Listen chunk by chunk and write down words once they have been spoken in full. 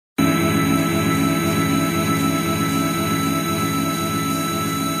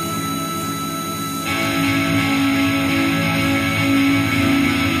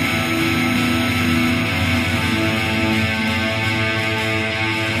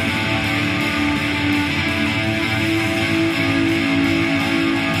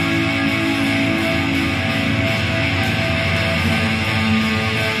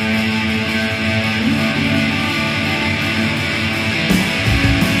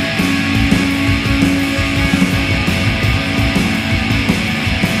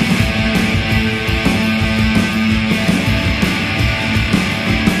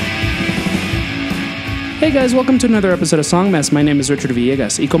Hey guys, welcome to another episode of Songmas. My name is Richard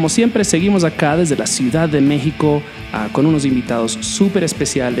Villegas y como siempre seguimos acá desde la Ciudad de México con unos invitados súper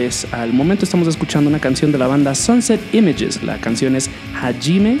especiales. Al momento estamos escuchando una canción de la banda Sunset Images. La canción es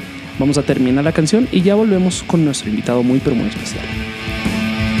Hajime. Vamos a terminar la canción y ya volvemos con nuestro invitado muy pero muy especial.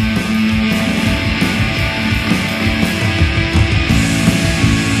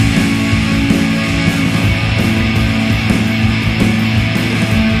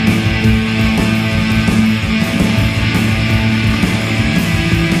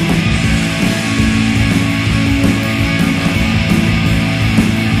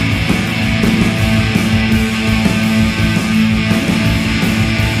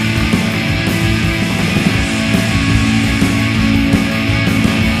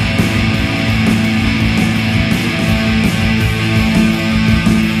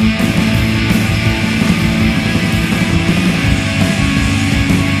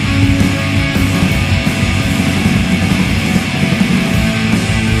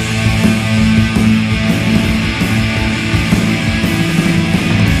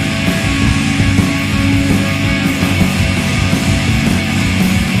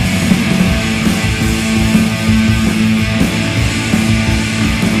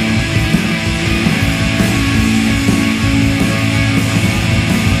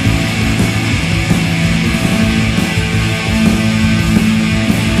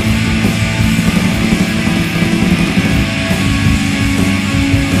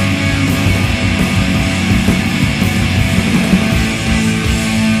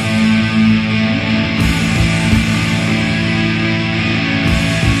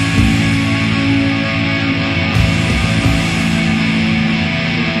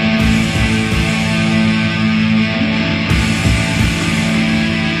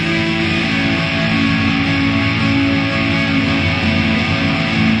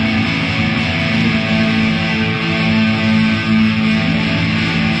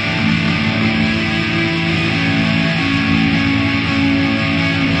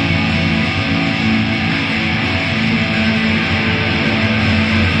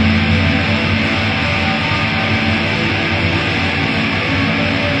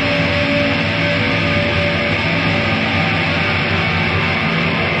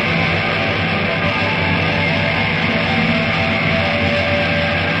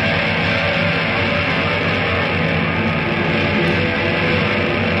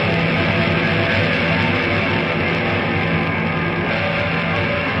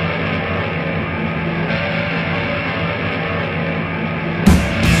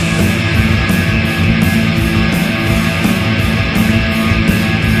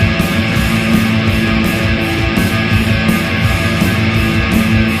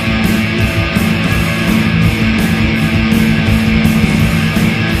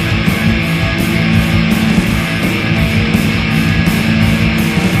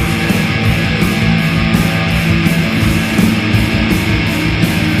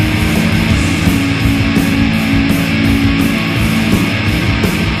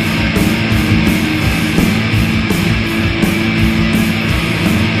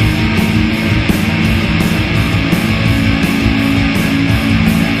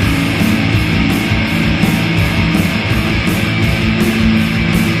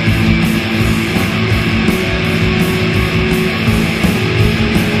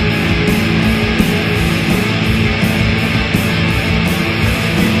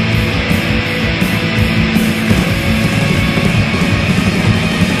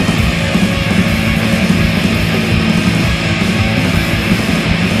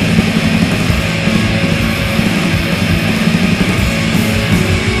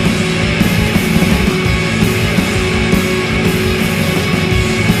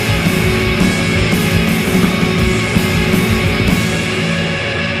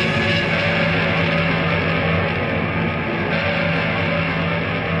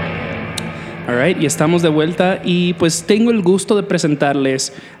 Y estamos de vuelta y pues tengo el gusto de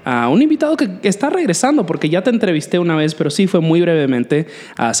presentarles a un invitado que está regresando porque ya te entrevisté una vez, pero sí fue muy brevemente,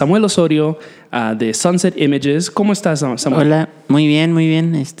 a Samuel Osorio de Sunset Images. ¿Cómo estás, Samuel? Hola, muy bien, muy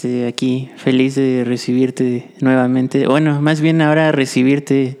bien. Aquí feliz de recibirte nuevamente. Bueno, más bien ahora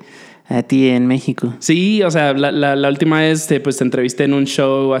recibirte a ti en México. Sí, o sea, la última vez pues te entrevisté en un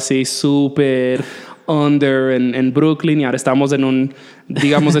show así súper under en Brooklyn y ahora estamos en un,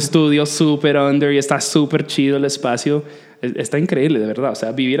 digamos, estudio súper under y está súper chido el espacio. Está increíble, de verdad. O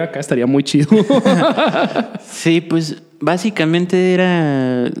sea, vivir acá estaría muy chido. Sí, pues básicamente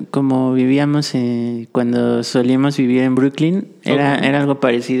era como vivíamos cuando solíamos vivir en Brooklyn. Era algo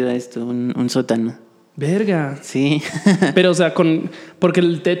parecido a esto, un sótano. Verga. Sí. Pero, o sea, porque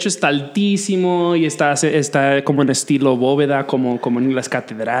el techo está altísimo y está como en estilo bóveda, como en las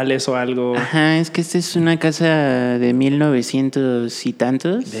catedrales o algo. Ajá, es que esta es una casa de 1900 y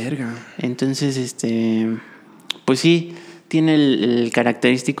tantos. Verga. Entonces, pues sí, tiene el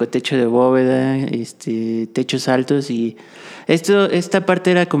característico techo de bóveda, techos altos y esta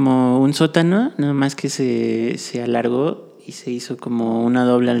parte era como un sótano, nada más que se alargó y se hizo como una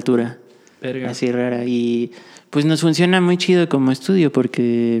doble altura. Verga. Así rara. Y pues nos funciona muy chido como estudio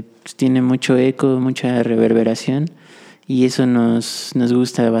porque pues, tiene mucho eco, mucha reverberación y eso nos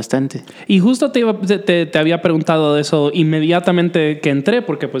gusta bastante. Y justo te había preguntado de eso inmediatamente que entré,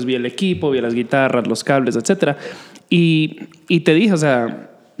 porque pues vi el equipo, vi las guitarras, los cables, etcétera. Y te dije, o sea,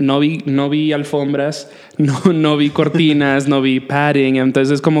 no vi alfombras, no vi cortinas, no vi padding.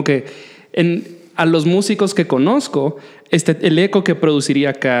 Entonces es como que a los músicos que conozco, el eco que produciría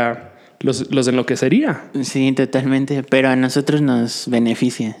acá los enloquecería. Sí, totalmente. Pero a nosotros nos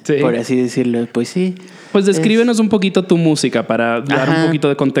beneficia, sí, por así decirlo. Pues sí. Pues descríbenos un poquito tu música para dar un poquito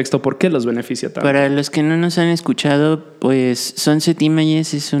de contexto por qué los beneficia tanto. Para los que no nos han escuchado, pues Sunset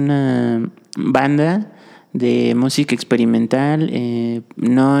Images es una banda de música experimental,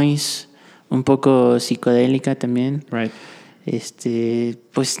 noise, un poco psicodélica también. Right.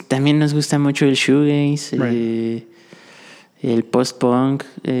 Pues también nos gusta mucho el shoegaze, Right. el post-punk.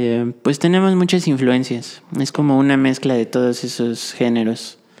 Pues tenemos muchas influencias. Es como una mezcla de todos esos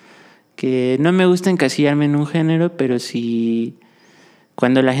géneros. Que no me gusta encasillarme en un género, pero sí,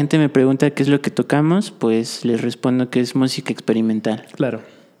 cuando la gente me pregunta qué es lo que tocamos, pues les respondo que es música experimental. Claro.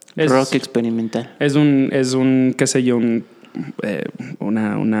 Rock experimental. Es un qué sé yo, un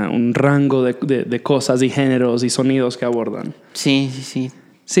rango de cosas y géneros y sonidos que abordan. Sí, sí, sí.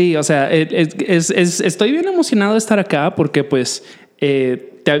 Sí, o sea, estoy bien emocionado de estar acá porque pues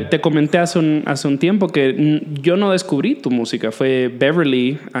te comenté hace un tiempo que yo no descubrí tu música. Fue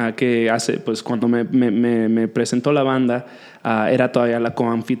Beverly que pues cuando me presentó la banda, era todavía la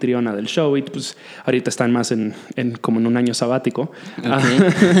coanfitriona del show y pues ahorita están más como en un año sabático.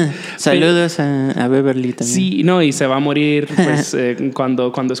 Okay. Saludos a Beverly también. Sí, no, y se va a morir pues,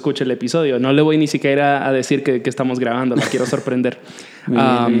 cuando escuche el episodio. No le voy ni siquiera a decir que estamos grabando, la quiero sorprender.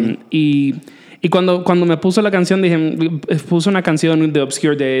 Bien. Y cuando me puso la canción, puso una canción de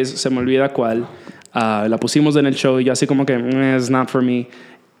Obscure Days, se me olvida cuál. La pusimos en el show y yo así como que, it's not for me.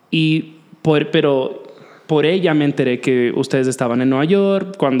 Pero por ella me enteré que ustedes estaban en Nueva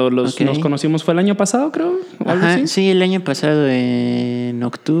York. Cuando nos conocimos fue el año pasado, creo. ¿Algo así? Sí, el año pasado en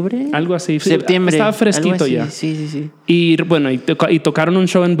octubre. Algo así. Septiembre. Estaba fresquito ya. Sí. Y bueno, y tocaron un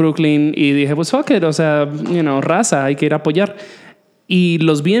show en Brooklyn y dije, pues fuck it, o sea, raza, hay que ir a apoyar. Y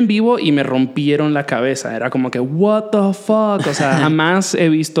los vi en vivo y me rompieron la cabeza. Era como que, what the fuck? O sea, jamás he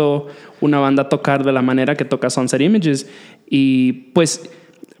visto una banda tocar de la manera que toca Sunset Images. Y pues,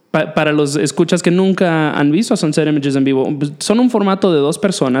 para los escuchas que nunca han visto a Sunset Images en vivo, son un formato de 2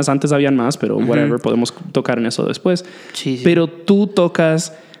 personas. Antes habían más, pero whatever, podemos tocar en eso después. Sí. Pero tú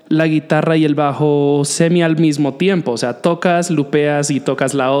tocas la guitarra y el bajo semi al mismo tiempo. O sea, tocas, lupeas y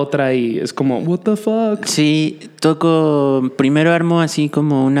tocas la otra y es como, what the fuck? Sí, primero armo así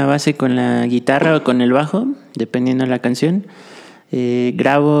como una base con la guitarra o con el bajo, dependiendo de la canción.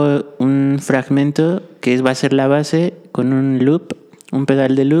 Grabo un fragmento que va a ser la base con un loop, un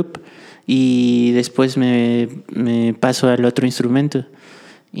pedal de loop, y después me paso al otro instrumento.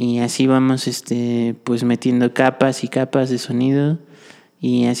 Y así vamos pues metiendo capas y capas de sonido.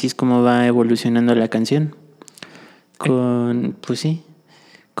 Y así es como va evolucionando la canción. Pues sí,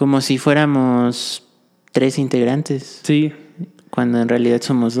 como si fuéramos 3 integrantes. Sí. Cuando en realidad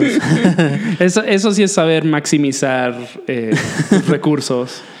somos 2. Eso sí es saber maximizar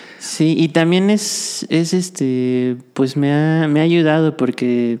recursos. Sí, y también es pues me ha ayudado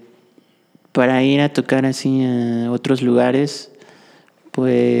porque para ir a tocar así a otros lugares,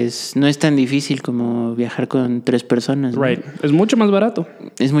 pues no es tan difícil como viajar con 3 personas, ¿no? Right. Es mucho más barato.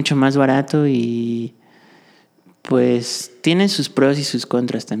 Es mucho más barato y pues tiene sus pros y sus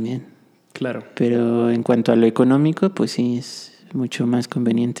contras también. Claro. Pero en cuanto a lo económico, pues sí es mucho más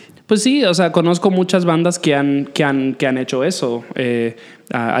conveniente. Pues sí, o sea, conozco muchas bandas que han hecho eso.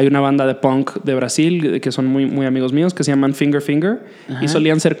 Hay una banda de punk de Brasil que son muy, muy amigos míos que se llaman Finger Finger. Ajá. Y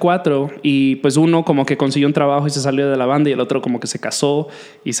solían ser 4 y pues uno como que consiguió un trabajo y se salió de la banda y el otro como que se casó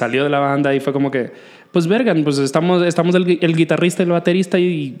y salió de la banda y fue como que pues vergan, pues estamos el guitarrista y el baterista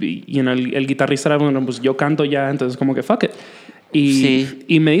y en el guitarrista era, bueno, pues yo canto ya, entonces como que fuck it.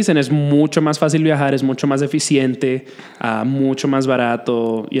 Y me dicen, es mucho más fácil viajar, es mucho más eficiente, mucho más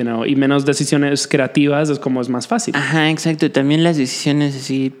barato, you know, y menos decisiones creativas, es como es más fácil. Ajá, exacto. También las decisiones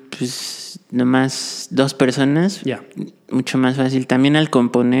así, pues nomás 2 personas, mucho más fácil. También al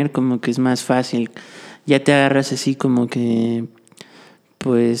componer como que es más fácil. Ya te agarras así como que,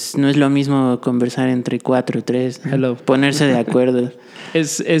 pues no es lo mismo conversar entre 4 o 3, ¿no? Hello. Ponerse de acuerdo.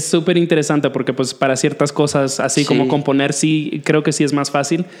 Es súper interesante porque pues para ciertas cosas, así como componer, sí, creo que sí es más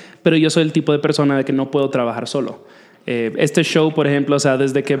fácil, pero yo soy el tipo de persona de que no puedo trabajar solo. Este show, por ejemplo, o sea,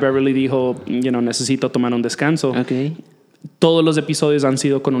 desde que Beverly dijo, necesito tomar un descanso, todos los episodios han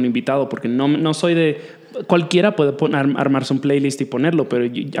sido con un invitado, porque no soy de... Cualquiera puede armarse un playlist y ponerlo, pero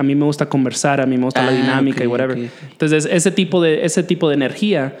a mí me gusta conversar, a mí me gusta la dinámica y whatever. Entonces, ese tipo de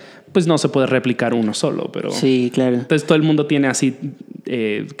energía, pues no se puede replicar uno solo, pero... Sí, claro. Entonces, todo el mundo tiene así,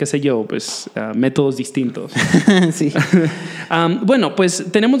 qué sé yo, pues métodos distintos. Sí. Bueno, pues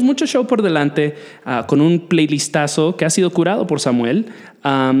tenemos mucho show por delante con un playlistazo que ha sido curado por Samuel.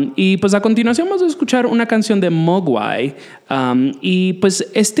 Y pues a continuación vamos a escuchar una canción de Mogwai. Y pues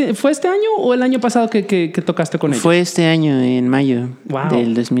 ¿fue este año o el año pasado que tocaste con ella? Fue este año, en mayo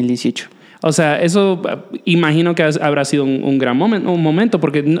del 2018. O sea, eso imagino que habrá sido un gran momento,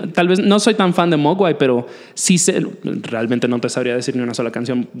 porque tal vez no soy tan fan de Mogwai, pero sí sé, realmente no te sabría decir ni una sola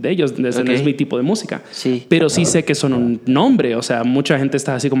canción de ellos, es mi tipo de música. Sí. Pero sí sé que son un nombre, o sea, mucha gente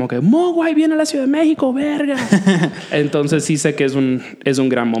está así como que Mogwai viene a la Ciudad de México, verga. Entonces sí sé que es un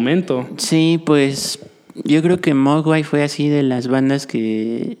gran momento. Sí, pues yo creo que Mogwai fue así de las bandas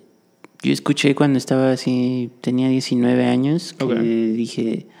que yo escuché cuando estaba así, tenía 19 años, que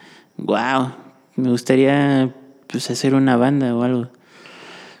dije... Wow, me gustaría pues hacer una banda o algo.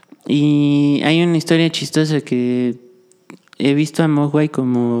 Y hay una historia chistosa que he visto a Mogwai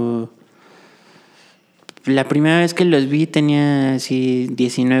como... La primera vez que los vi tenía así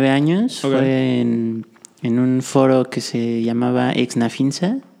 19 años. Fue en un foro que se llamaba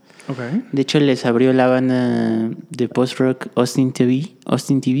Exnafinsa. De hecho, les abrió la banda de post-rock Austin TV.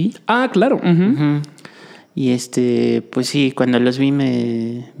 Ah, claro. Y pues sí, cuando los vi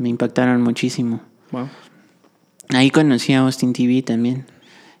me impactaron muchísimo. Wow. Ahí conocí a Austin TV también.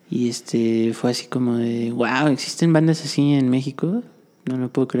 Y fue así como de, wow, ¿existen bandas así en México? No lo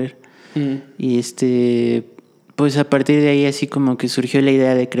puedo creer. Y pues a partir de ahí así como que surgió la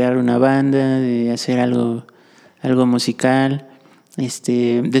idea de crear una banda, de hacer algo musical.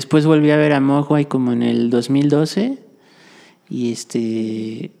 Después volví a ver a Mogwai como en el 2012. Y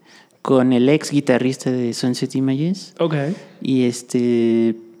con el ex guitarrista de Sunset Images. Y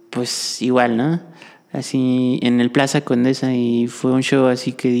pues igual, ¿no? Así en el Plaza Condesa, y fue un show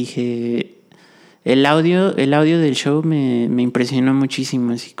así que dije, el audio del show me impresionó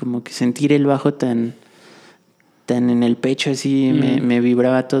muchísimo, así como que sentir el bajo tan en el pecho, así me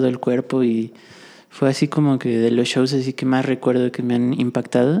vibraba todo el cuerpo, y fue así como que de los shows así que más recuerdo que me han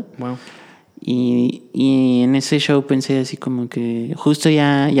impactado. Wow. Y en ese show pensé así como que justo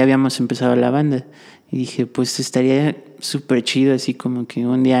ya habíamos empezado la banda. Y dije, pues estaría súper chido así como que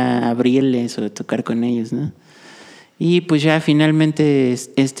un día abrirles o tocar con ellos, ¿no? Y pues ya finalmente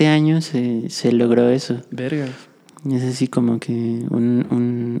este año se logró eso. Verga. Es así como que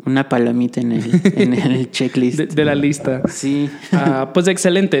una palomita en el checklist. De la lista. Sí. Pues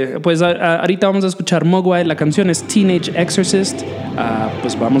excelente. Pues ahorita vamos a escuchar Mogwai. La canción es Teenage Exorcist.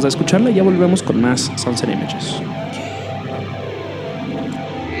 Pues vamos a escucharla y ya volvemos con más Sunset Images.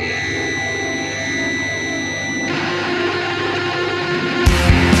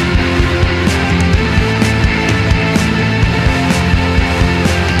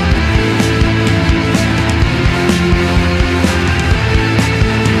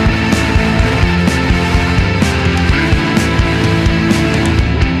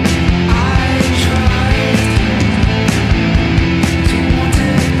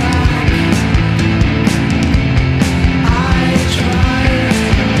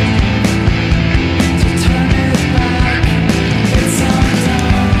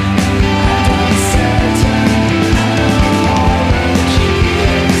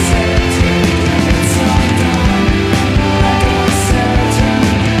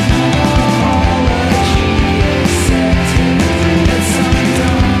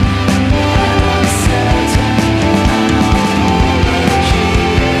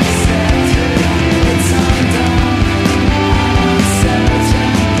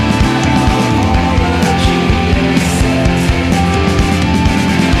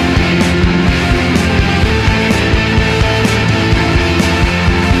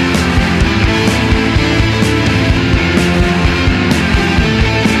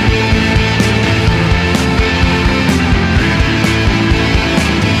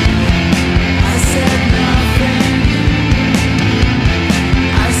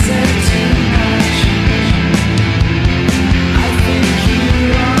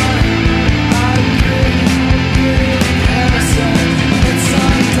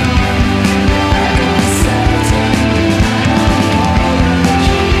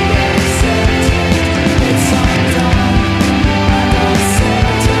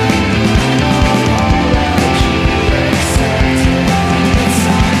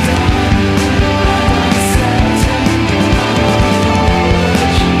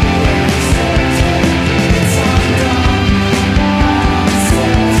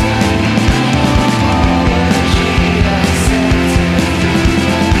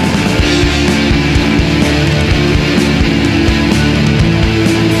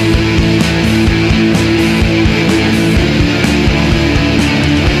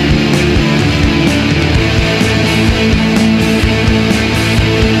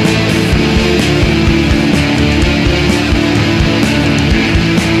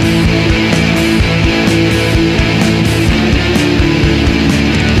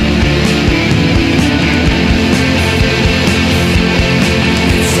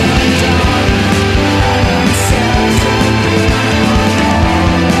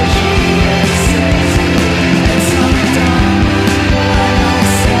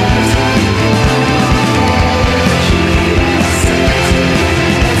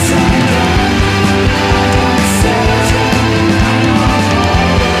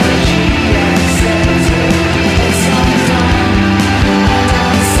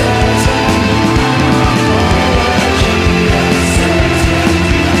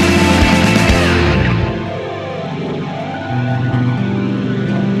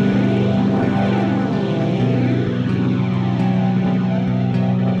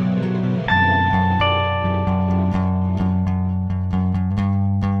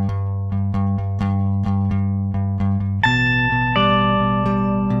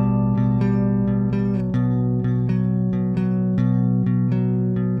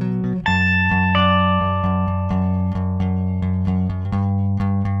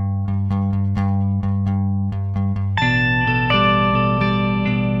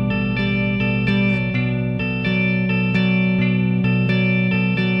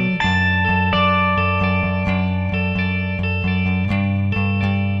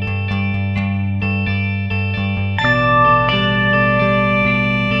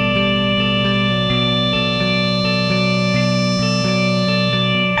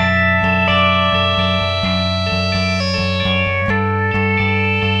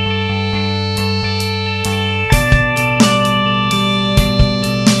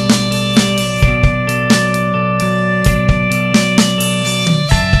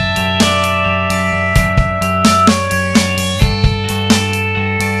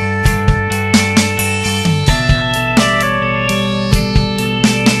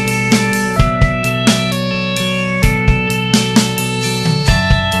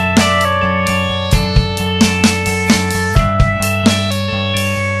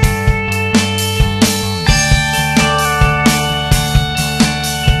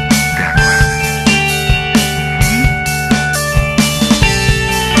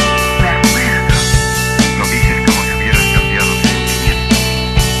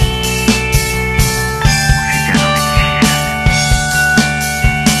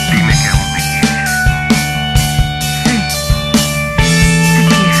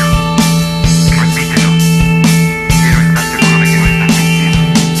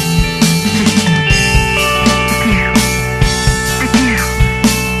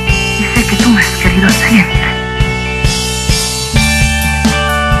 querido siempre.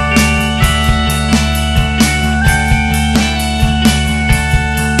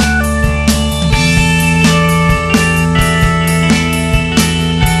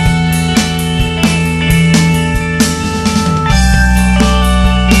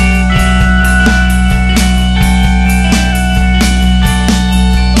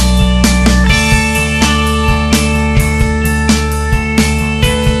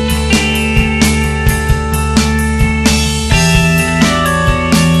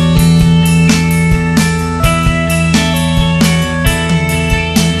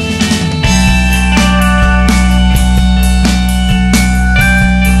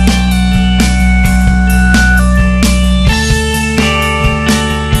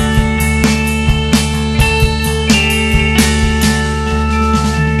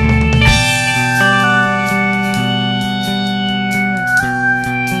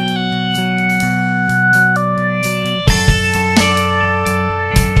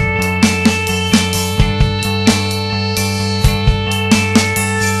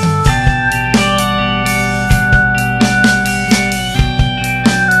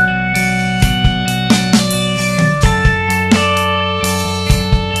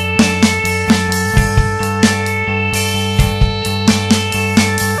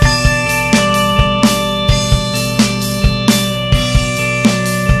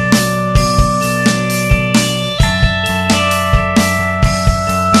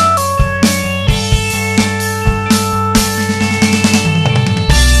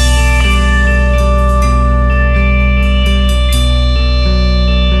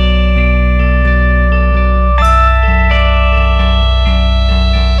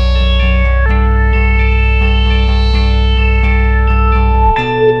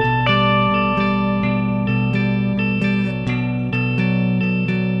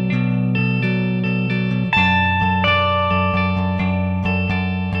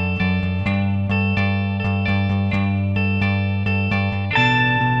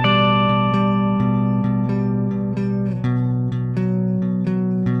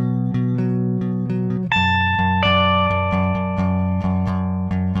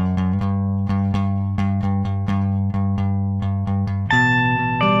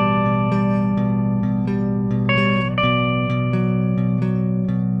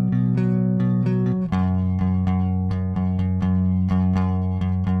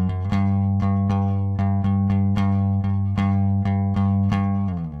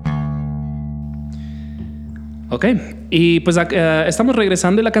 Ok, y pues estamos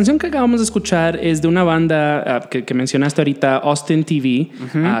regresando y la canción que acabamos de escuchar es de una banda que mencionaste ahorita, Austin TV,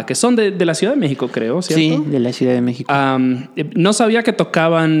 que son de la Ciudad de México, creo, ¿cierto? Sí, de la Ciudad de México. No sabía que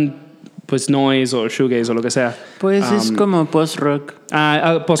tocaban pues noise o shoegaze o lo que sea. Pues es como post-rock.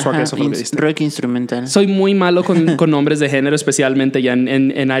 Post-rock, eso fue lo que dijiste. Rock instrumental. Soy muy malo con nombres de género, especialmente ya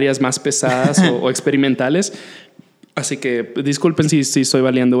en áreas más pesadas o experimentales. Así que disculpen si estoy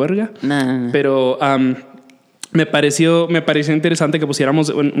valiendo verga. No. Pero me pareció interesante que pusiéramos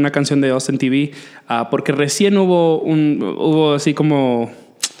una canción de Austin TV porque recién hubo así como...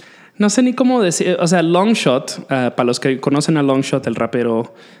 No sé ni cómo decir... O sea, Longshot, para los que conocen a Longshot, el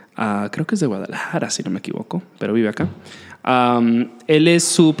rapero... creo que es de Guadalajara, si no me equivoco, pero vive acá. Él es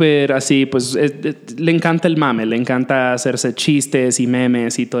súper así, pues le encanta el mame, le encanta hacerse chistes y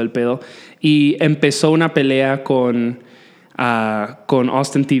memes y todo el pedo. Y empezó una pelea con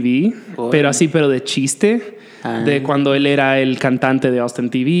Austin TV, pero de chiste. De cuando él era el cantante de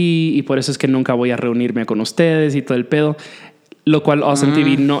Austin TV y por eso es que nunca voy a reunirme con ustedes y todo el pedo. Lo cual Austin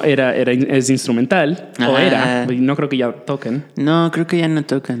TV no es instrumental. O era. No creo que ya toquen. No, creo que ya no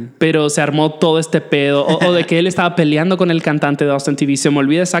tocan. Pero se armó todo este pedo. O de que él estaba peleando con el cantante de Austin TV. Se me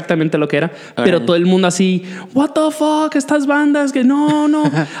olvida exactamente lo que era. Pero todo el mundo así, what the fuck, estas bandas que no,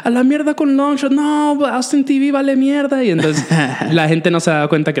 a la mierda con Longshot. No, Austin TV vale mierda. Y entonces la gente no se daba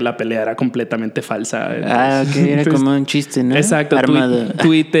cuenta que la pelea era completamente falsa. Ok, era como un chiste, ¿no? Exacto. Armado.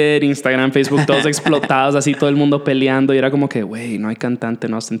 Twitter, Instagram, Facebook, todos explotados, así todo el mundo peleando. Y era como que, güey, no hay cantante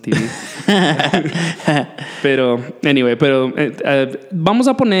en Austin TV. Pero, anyway, vamos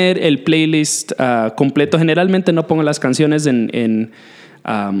a poner el playlist completo. Generalmente no pongo las canciones en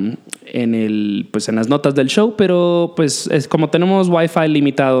las notas del show, pero pues como tenemos Wi-Fi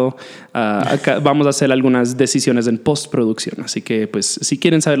limitado, vamos a hacer algunas decisiones en postproducción. Así que pues si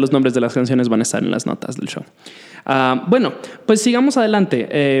quieren saber los nombres de las canciones van a estar en las notas del show. Bueno, pues sigamos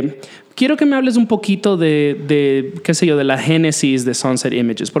adelante. Quiero que me hables un poquito de, qué sé yo, de la génesis de Sunset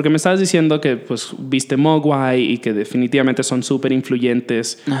Images, porque me estabas diciendo que pues viste Mogwai y que definitivamente son súper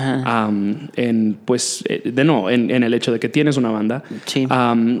influyentes en, pues, en el hecho de que tienes una banda. Sí.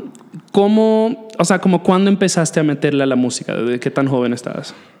 ¿Cómo, o sea, como cuándo empezaste a meterle a la música? ¿De qué tan joven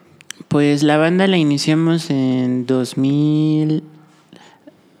estabas? Pues la banda la iniciamos en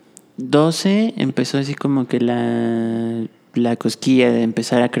 2012. Empezó así como que la cosquilla de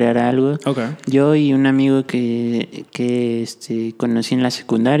empezar a crear algo. Okay. Yo y un amigo que conocí en la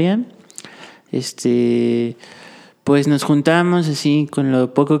secundaria, pues nos juntamos así con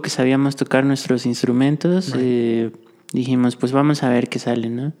lo poco que sabíamos tocar nuestros instrumentos. Right. Dijimos, pues vamos a ver qué sale,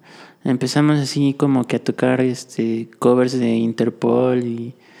 ¿no? Empezamos así como que a tocar covers de Interpol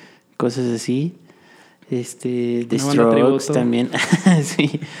y cosas así. The Strokes también.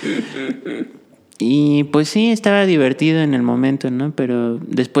 Sí. Y pues sí, estaba divertido en el momento, ¿no? Pero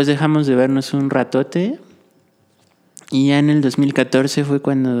después dejamos de vernos un ratote. Y ya en el 2014 fue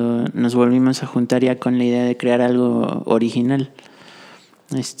cuando nos volvimos a juntar ya con la idea de crear algo original.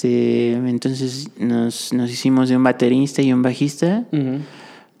 Entonces nos hicimos de un baterista y un bajista. Uh-huh.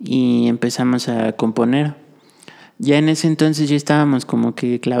 Y empezamos a componer. Ya en ese entonces ya estábamos como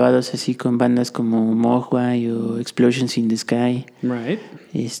que clavados así con bandas como Mogwai o Explosions in the Sky. Right.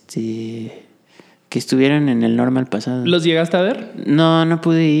 Que estuvieron en el Normal pasado. ¿Los llegaste a ver? No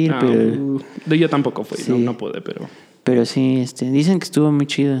pude ir, pero... Yo tampoco fui, sí. no pude, pero... Pero sí, dicen que estuvo muy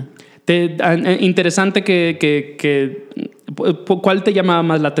chido. Interesante que ¿cuál te llamaba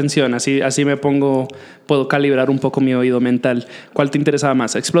más la atención? Así me puedo calibrar un poco mi oído mental. ¿Cuál te interesaba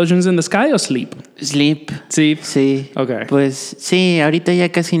más? ¿Explosions in the Sky o Sleep? Sleep. Sí. Okay. Pues sí, ahorita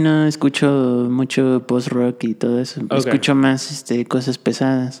ya casi no escucho mucho post-rock y todo eso. Okay. Escucho más cosas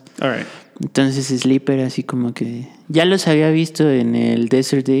pesadas. All right. Entonces Sleep era así como que... Ya los había visto en el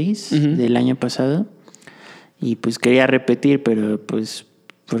Desert Days del año pasado. Y pues quería repetir, pero pues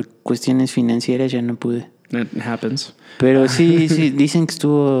por cuestiones financieras ya no pude. It happens. Pero sí, dicen que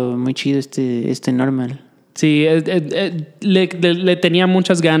estuvo muy chido este Normal. Sí, le tenía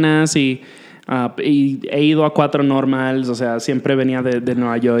muchas ganas y he ido a 4 Normals, o sea, siempre venía de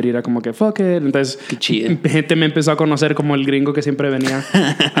Nueva York y era como que fuck it. Entonces, qué chido. Gente me empezó a conocer como el gringo que siempre venía.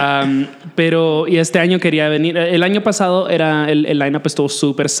 Pero y este año quería venir. El año pasado el line-up estuvo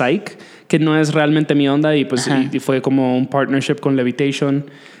súper psych, que no es realmente mi onda, y pues y fue como un partnership con Levitation.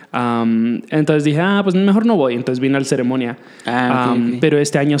 Entonces dije, pues mejor no voy. Entonces vine al ceremonia. Okay. Pero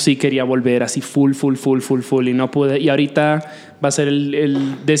este año sí quería volver así full y no pude. Y ahorita va a ser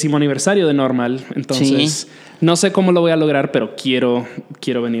el 10º aniversario de Normal. Entonces no sé cómo lo voy a lograr, pero quiero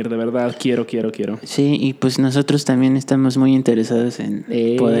venir, de verdad. Quiero. Sí, y pues nosotros también estamos muy interesados en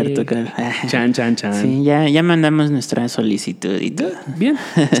poder tocar. Chan. Sí, ya mandamos nuestra solicitud y todo. Bien.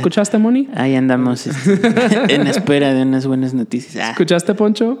 ¿Escuchaste, Moni? Ahí andamos en espera de unas buenas noticias. ¿Escuchaste,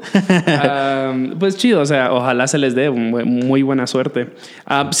 Poncho? Pues chido, o sea, ojalá se les dé muy buena suerte.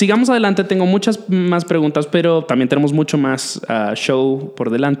 Sigamos adelante, tengo muchas más preguntas, pero también tenemos mucho más show por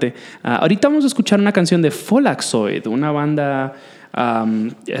delante. Ahorita vamos a escuchar una canción de Folaxoid, una banda...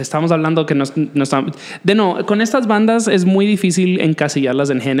 estamos hablando que con estas bandas es muy difícil encasillarlas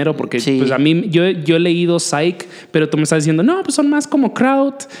en género porque pues a mí yo he leído Psych, pero tú me estás diciendo no, pues son más como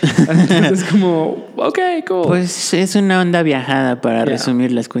crowd. Entonces como okay, cool. Pues es una onda viajada para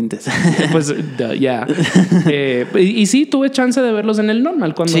resumir las cuentas. Pues ya. Y sí, tuve chance de verlos en el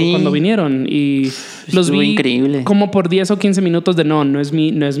Normal cuando vinieron y los vi increíble. Como por 10 o 15 minutos de no es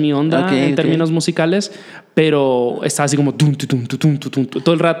mi onda en términos musicales, pero estaba así como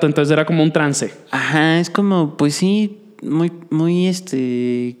todo el rato, entonces era como un trance. Ajá, es como, pues sí, muy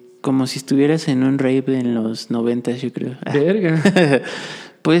como si estuvieras en un rave en los 90, yo creo. Verga.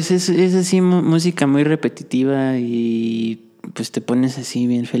 Pues es así música muy repetitiva y pues te pones así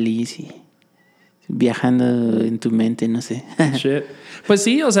bien feliz y viajando en tu mente, no sé. Shit. Pues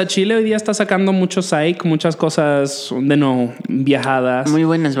sí, o sea, Chile hoy día está sacando mucho psych, muchas cosas viajadas. Muy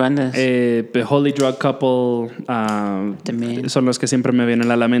buenas bandas. Holy Drug Couple también son los que siempre me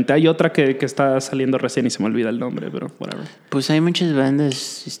vienen a la mente. Hay otra que está saliendo recién y se me olvida el nombre, pero whatever. Pues hay muchas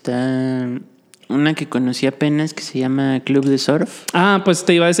bandas. Está una que conocí apenas que se llama Club de Surf. Pues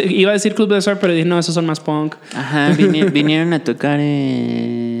te iba a decir Club de Surf, pero dije, no, esos son más punk. Ajá, vinieron a tocar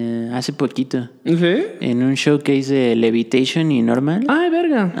hace poquito. ¿Sí? En un showcase de Levitation y Normal. Ay,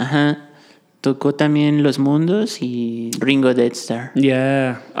 verga. Ajá. Tocó también Los Mundos y Ringo Death Star.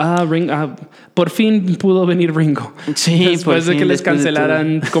 Yeah. Por fin pudo venir Ringo. Sí, después de que les después de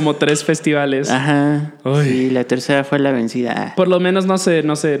cancelaran como 3 festivales. Ajá. Uy. Sí, la tercera fue la vencida. Por lo menos no se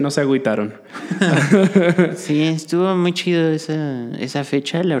agüitaron. Sí, estuvo muy chido esa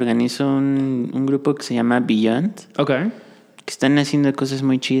fecha. La organizó un grupo que se llama Beyond, Ok. que están haciendo cosas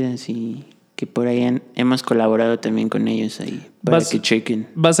muy chidas y que por ahí hemos colaborado también con ellos ahí para que chequen.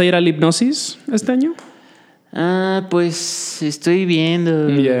 ¿Vas a ir al Hipnosis este año? Pues estoy viendo.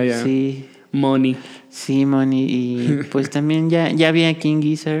 Yeah. Sí. Money. Sí, Money. Y pues también ya vi a King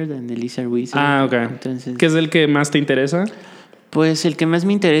Gizzard and the Lizard Wizard. Ok. Entonces, ¿Qué es el que más te interesa? pues el que más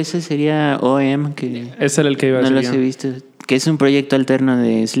me interesa sería OM, que Ese era el que iba a no decir los yo. he visto. Que es un proyecto alterno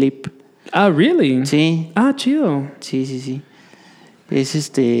de Sleep. Really? Sí, Chido. sí. Es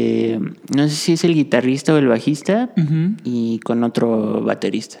no sé si es el guitarrista o el bajista y con otro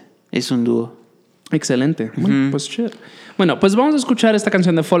baterista. Es un dúo. Excelente. Bueno, pues shit. Bueno, pues vamos a escuchar esta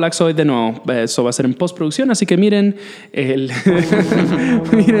canción de Folax hoy de nuevo. Eso va a ser en postproducción, así que miren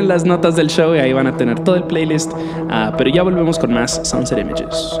miren las notas del show y ahí van a tener todo el playlist. Pero ya volvemos con más Sunset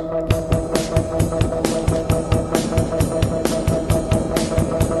Images.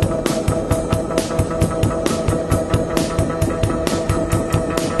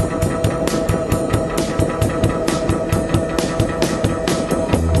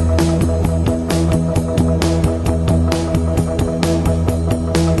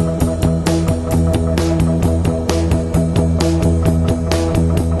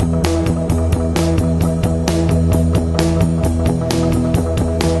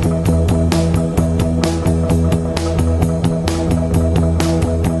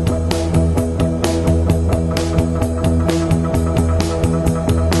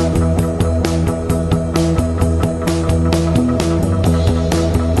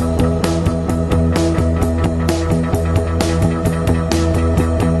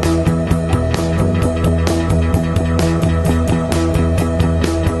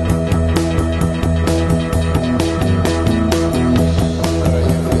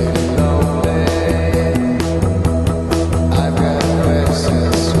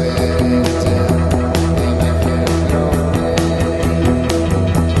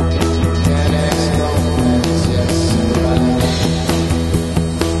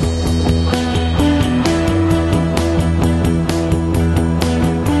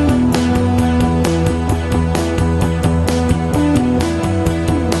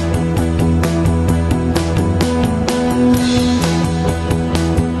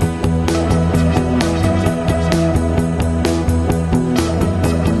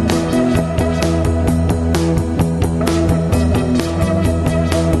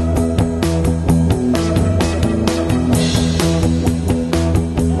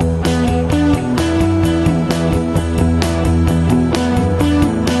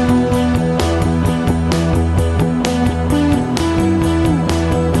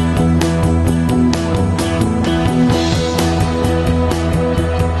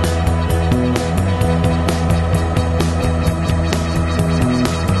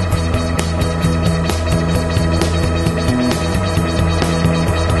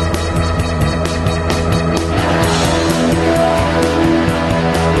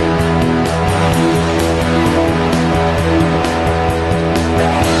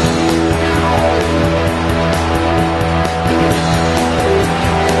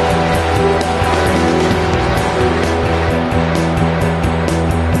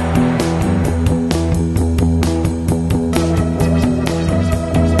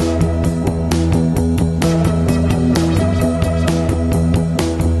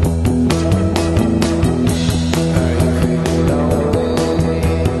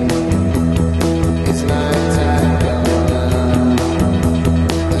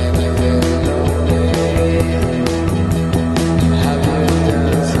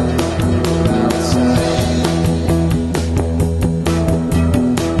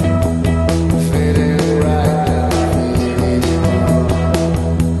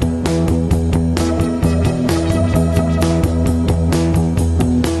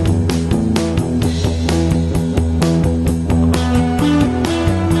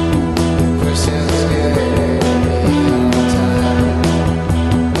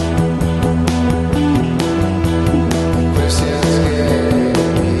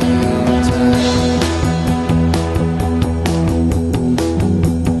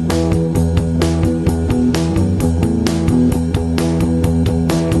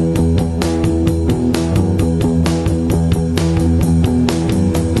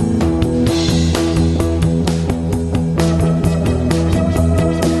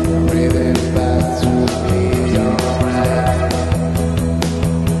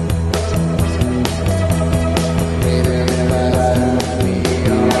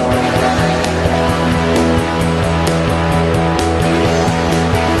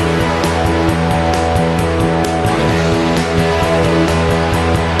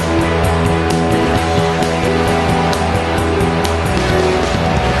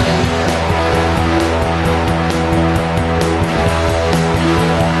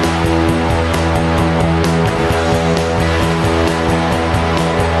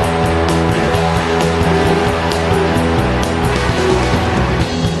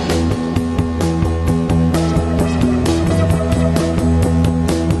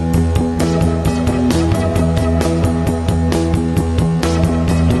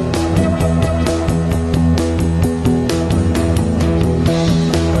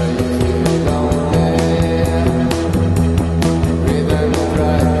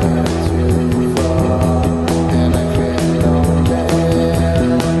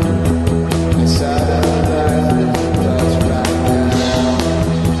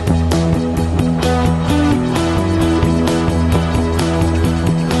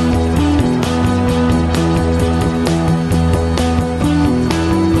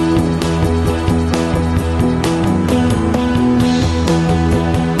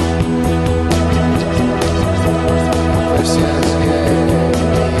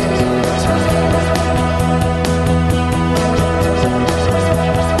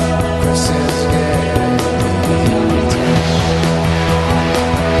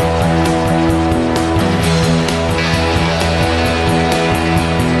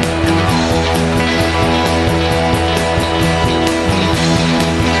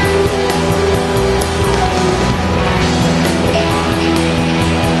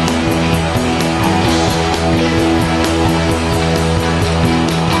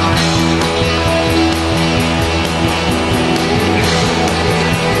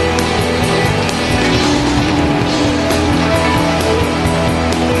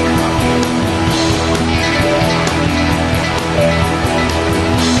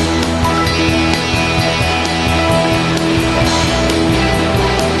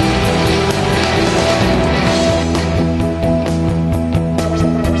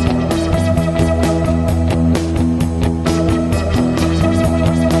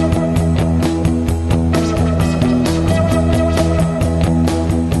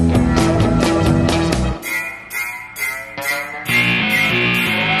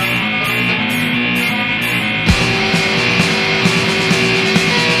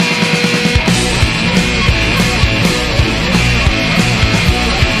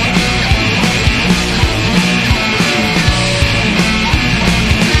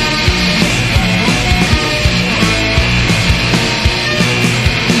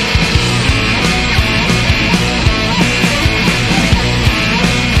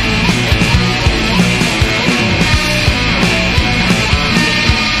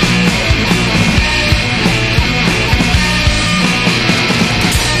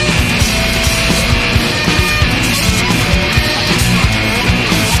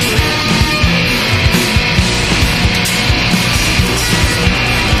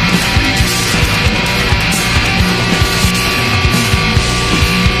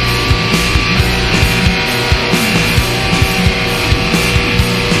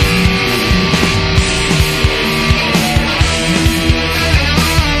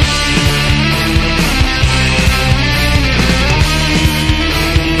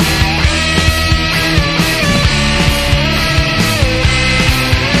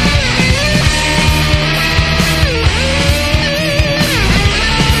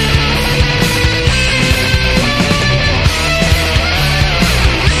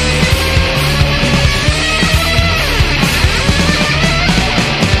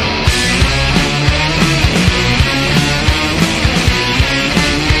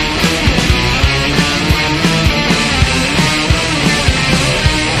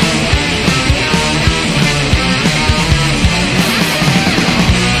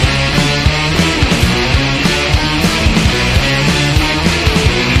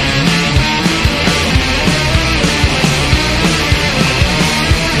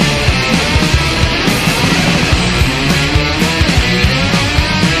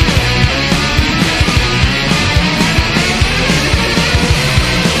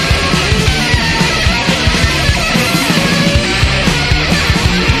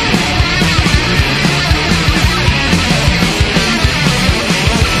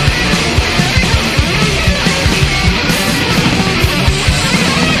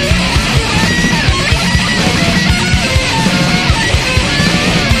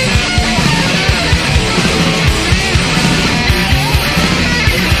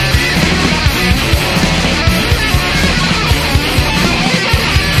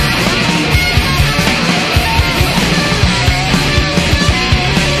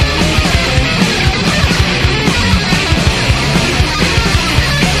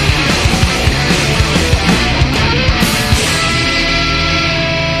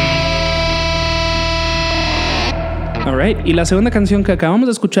 right. Y la segunda canción que acabamos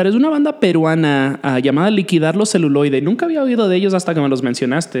de escuchar es una banda peruana llamada Liquidar los Celuloide. Nunca había oído de ellos hasta que me los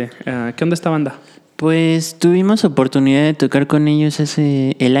mencionaste. ¿Qué onda esta banda? Pues tuvimos oportunidad de tocar con ellos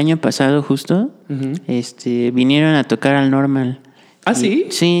el año pasado justo. Uh-huh. Vinieron a tocar al Normal. ¿Ah, sí?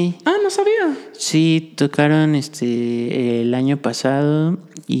 Sí. Ah, no sabía. Sí, tocaron el año pasado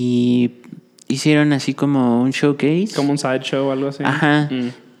y hicieron así como un showcase. Como un sideshow o algo así. Ajá.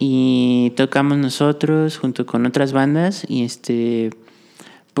 Y tocamos nosotros junto con otras bandas y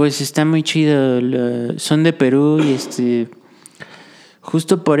pues está muy chido. Son de Perú y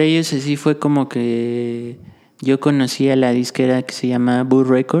justo por ellos así fue como que yo conocí a la disquera que se llama Boo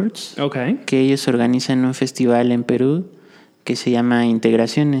Records. Okay. Que ellos organizan un festival en Perú que se llama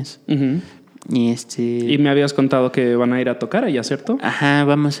Integraciones. Uh-huh. Y me habías contado que van a ir a tocar allá, ¿cierto? Ajá,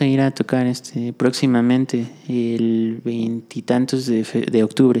 vamos a ir a tocar próximamente, el 20 y tantos de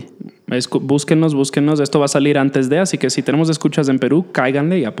octubre. Búsquenos. Esto va a salir antes de, así que si tenemos escuchas en Perú,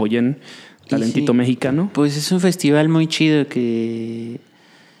 cáiganle y apoyen talentito mexicano. Pues es un festival muy chido que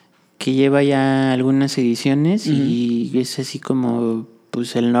lleva ya algunas ediciones. Uh-huh. Y es así como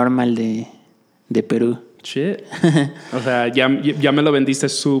pues el Normal de Perú. Shit. O sea, ya me lo vendiste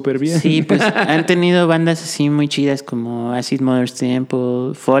súper bien. Sí, pues han tenido bandas así muy chidas como Acid Mother's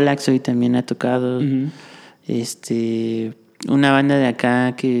Temple, Folax hoy también ha tocado. Uh-huh. Una banda de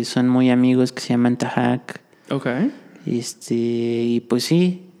acá que son muy amigos que se llaman Tahac. Okay. Y pues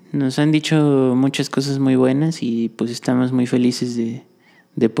sí, nos han dicho muchas cosas muy buenas y pues estamos muy felices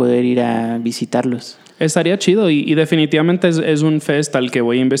de poder ir a visitarlos. Estaría chido y definitivamente es un fest al que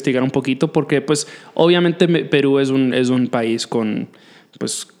voy a investigar un poquito porque pues obviamente Perú es un país con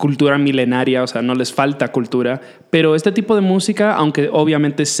pues cultura milenaria, o sea, no les falta cultura, pero este tipo de música, aunque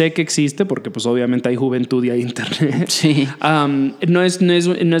obviamente sé que existe porque pues obviamente hay juventud y hay internet, sí. No es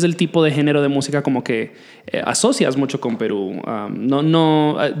el tipo de género de música como que asocias mucho con Perú.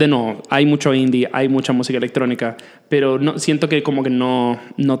 Hay mucho indie, hay mucha música electrónica, pero no siento que como que no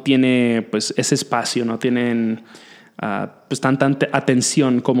tiene pues ese espacio, no tienen pues tanta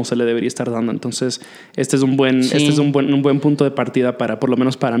atención como se le debería estar dando. Entonces este es un buen punto de partida por lo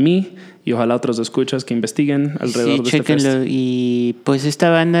menos para mí y ojalá otros escuchas que investiguen alrededor de este fest. Y pues esta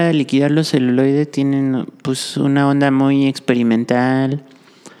banda Liquidar los Celuloide tienen pues una onda muy experimental,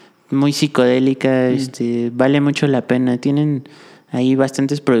 muy psicodélica. Vale mucho la pena. Tienen ahí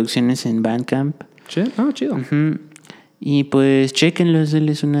bastantes producciones en Bandcamp. Sí, chido. Uh-huh. Y pues chéquenlos,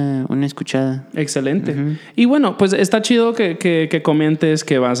 denles una escuchada. Excelente. Uh-huh. Y bueno, pues está chido que comentes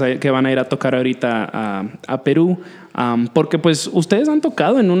que van a ir a tocar ahorita a Perú. Porque pues ustedes han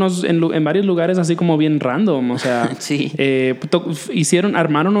tocado en varios lugares así como bien random. O sea, sí.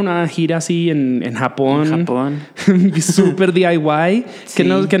 Armaron una gira así en Japón. En Japón. Súper DIY. Sí.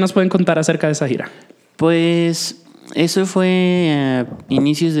 ¿Qué nos pueden contar acerca de esa gira? Pues eso fue a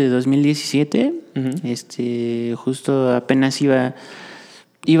inicios de 2017. Uh-huh. Justo apenas iba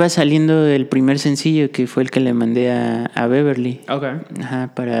saliendo el primer sencillo que fue el que le mandé a Beverly. Okay.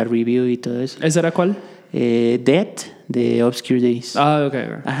 Ajá, para review y todo eso. ¿Ese era cuál? Dead de Obscure Days. Okay.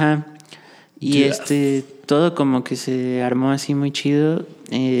 Ajá. Y todo como que se armó así muy chido.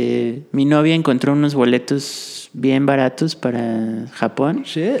 Mi novia encontró unos boletos bien baratos para Japón.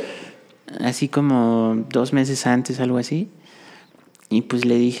 Shit. Así como 2 meses antes, algo así. Y pues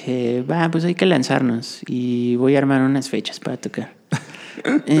le dije, pues hay que lanzarnos. Y voy a armar unas fechas para tocar.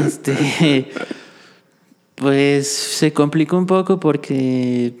 Pues se complicó un poco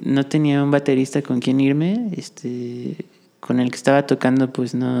porque no tenía un baterista con quien irme. Con el que estaba tocando,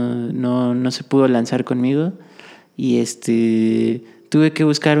 pues no se pudo lanzar conmigo. Y tuve que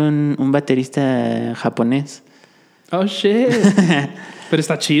buscar un baterista japonés. Oh, shit. Pero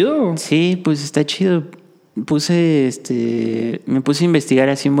está chido. Sí, pues está chido. Me puse a investigar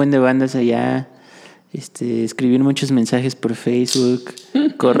así un buen de bandas allá. Escribir muchos mensajes por Facebook,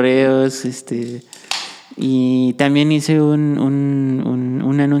 correos, y también hice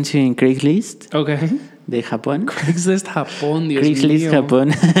un anuncio en Craigslist. Okay. De Japón. Craigslist Japón, Dios mío. Craigslist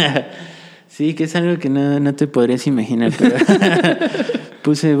Japón. Sí, que es algo que no te podrías imaginar, pero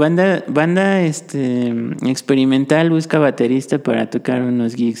puse banda experimental busca baterista para tocar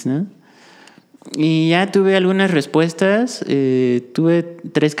unos gigs, ¿no? Y ya tuve algunas respuestas. Tuve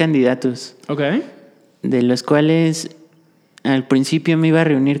 3 candidatos. Okay. De los cuales al principio me iba a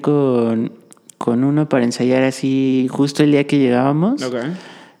reunir con uno para ensayar así justo el día que llegábamos. Okay.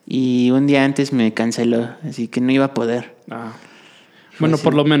 Y un día antes me canceló, así que no iba a poder. Bueno,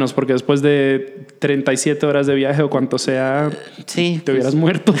 por lo menos, porque después de 37 horas de viaje o cuanto sea, sí, te hubieras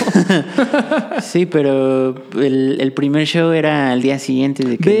muerto. Sí, pero el primer show era al día siguiente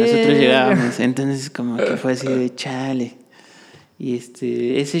de que nosotros llegábamos. Entonces como que fue así de chale. Y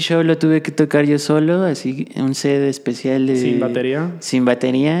ese show lo tuve que tocar yo solo, así un set especial de... ¿Sin batería? Sin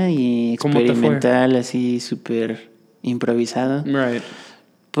batería y ¿Cómo te fue? experimental, así súper improvisado. Right.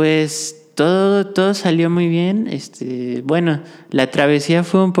 Pues todo salió muy bien. Bueno, la travesía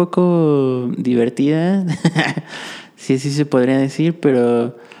fue un poco divertida, si así se podría decir,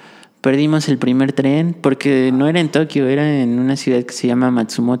 pero perdimos el primer tren porque no era en Tokio, era en una ciudad que se llama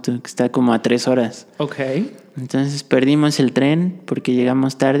Matsumoto, que está como a 3 horas. Ok. Entonces perdimos el tren porque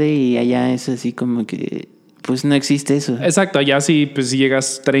llegamos tarde y allá es así como que pues no existe eso. Exacto, allá pues, si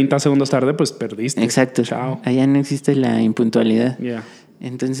llegas 30 segundos tarde, pues perdiste. Exacto. Chao. Allá no existe la impuntualidad. Yeah.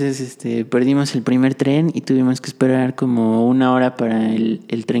 Entonces perdimos el primer tren y tuvimos que esperar como 1 hora para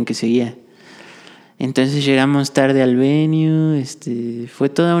el tren que seguía. Entonces llegamos tarde al venue, fue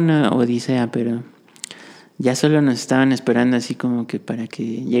toda una odisea, pero ya solo nos estaban esperando así como que para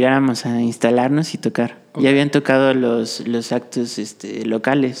que llegáramos a instalarnos y tocar. Okay. Ya habían tocado los actos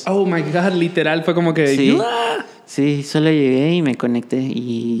locales. Oh my God, literal, fue como que... Sí, sí, solo llegué y me conecté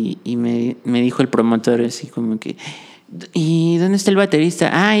y me dijo el promotor así como que... ¿Y dónde está el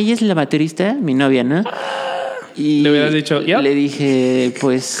baterista? Ah, ella es la baterista, mi novia, ¿no? Y le hubieras dicho, yep. Le dije,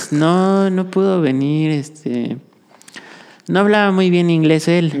 pues no pudo venir, no hablaba muy bien inglés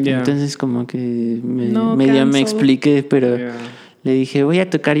él, Yeah. Entonces como que medio me expliqué, pero le dije, voy a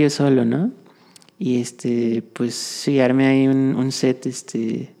tocar yo solo, ¿no? Y pues sí, armé ahí un set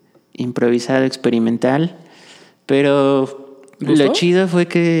improvisado, experimental, pero ¿gustó? Lo chido fue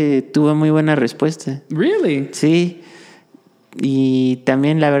que tuvo muy buena respuesta. Really? Sí. Y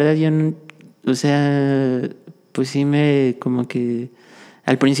también la verdad yo, o sea, pues sí como que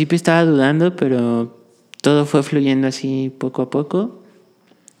al principio estaba dudando, pero todo fue fluyendo así poco a poco.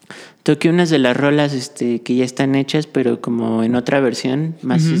 Toqué unas de las rolas que ya están hechas, pero como en otra versión,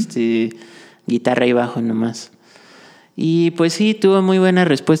 más guitarra y bajo nomás. Y pues sí, tuvo muy buena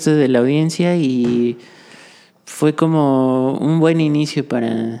respuesta de la audiencia y fue como un buen inicio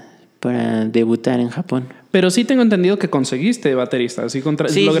para debutar en Japón. Pero sí tengo entendido que conseguiste baterista, sí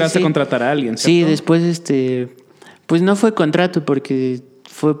lograste contratar a alguien, ¿cierto? Sí, después pues no fue contrato porque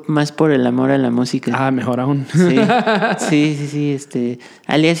fue más por el amor a la música. Ah, mejor aún. Sí.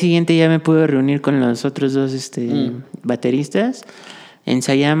 Al día siguiente ya me pude reunir con los otros dos bateristas.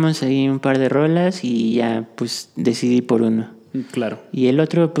 Ensayamos ahí un par de rolas y ya pues decidí por uno. Claro. Y el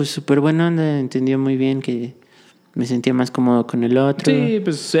otro pues súper buena onda, entendió muy bien que me sentía más cómodo con el otro. Sí,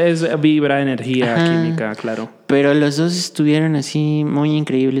 pues es vibra, energía, química, claro. Pero los dos estuvieron así muy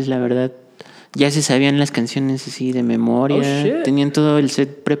increíbles, la verdad. Ya se sabían las canciones así de memoria. Oh, shit. Tenían todo el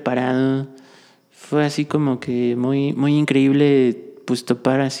set preparado. Fue así como que muy, muy increíble pues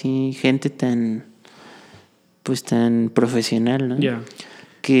topar así gente tan profesional, ¿no? Yeah.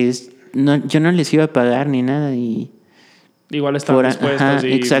 Que yo no les iba a pagar ni nada y... Igual estaban dispuestos.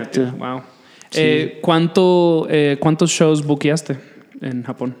 Exacto. Wow. Sí. ¿Cuántos shows buqueaste en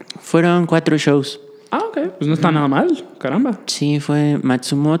Japón? Fueron 4 shows. Ah, ok. Pues no está nada mal. Caramba. Sí, fue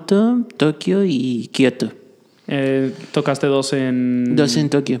Matsumoto, Tokio y Kioto. ¿Tocaste 2 en...? 2 en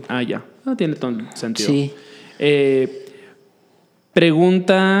Tokio. Ah, ya. No tiene todo sentido. Sí.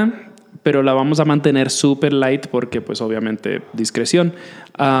 Pregunta, pero la vamos a mantener súper light porque pues obviamente discreción.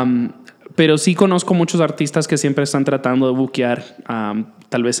 Pero sí conozco muchos artistas que siempre están tratando de buquear,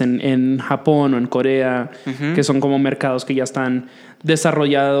 tal vez en Japón o en Corea, que son como mercados que ya están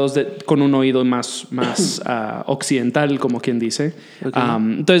desarrollados con un oído más occidental, como quien dice. Okay.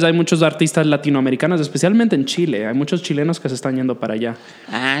 Entonces hay muchos artistas latinoamericanos, especialmente en Chile. Hay muchos chilenos que se están yendo para allá.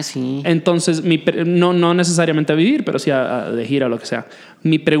 Ah, sí. Entonces, no necesariamente a vivir, pero sí de gira o lo que sea.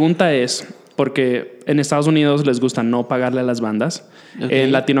 Mi pregunta es... Porque en Estados Unidos les gusta no pagarle a las bandas. Okay.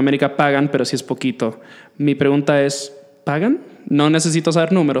 En Latinoamérica pagan, pero sí es poquito. Mi pregunta es, ¿pagan? No necesito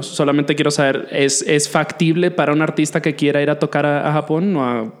saber números. Solamente quiero saber, ¿es factible para un artista que quiera ir a tocar a Japón o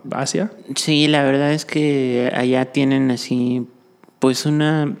a Asia? Sí, la verdad es que allá tienen así, pues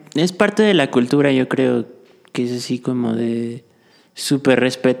es parte de la cultura, yo creo, que es así como de súper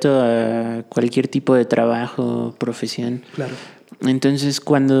respeto a cualquier tipo de trabajo, profesión. Claro. Entonces,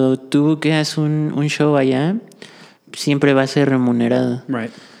 cuando tú buqueas un show allá, siempre va a ser remunerado. Right.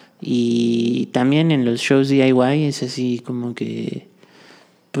 Y también en los shows DIY es así como que,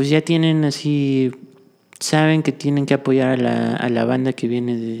 pues ya tienen así, saben que tienen que apoyar a la banda que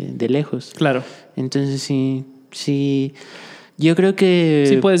viene de lejos. Claro. Entonces, sí, yo creo que...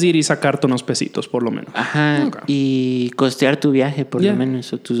 Sí puedes ir y sacarte unos pesitos, por lo menos. Ajá, okay. Y costear tu viaje, por lo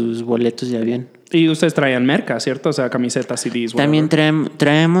menos, o tus boletos de avión. Y ustedes traían merca, ¿cierto? O sea, camisetas, CDs, también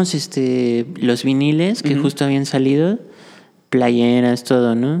traemos los viniles que justo habían salido, playeras,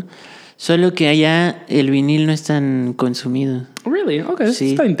 todo, ¿no? Solo que allá el vinil no es tan consumido. Really? Ok, eso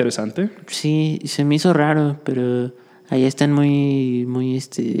Sí. está interesante. Sí, se me hizo raro, pero allá están muy, muy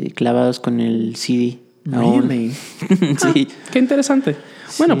clavados con el CD. aún. Really? Sí. Qué interesante.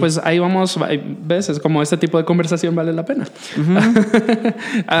 Bueno, Sí. pues ahí vamos. ¿Ves? Es como este tipo de conversación vale la pena.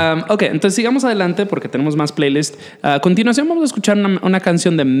 Ok, entonces sigamos adelante porque tenemos más playlist. A continuación vamos a escuchar una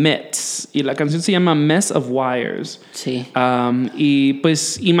canción de Mets y la canción se llama Mess of Wires. Sí. Y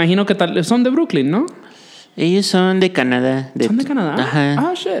pues imagino que tal son de Brooklyn, ¿no? Ellos son de Canadá. ¿Son de Canadá? Ajá.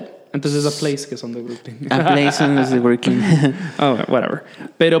 Ah, shit. Entonces a Place que son de Brooklyn. A Play son los de Brooklyn. Oh, whatever.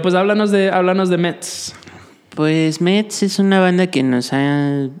 Pero pues háblanos de Mets. Pues Mets es una banda que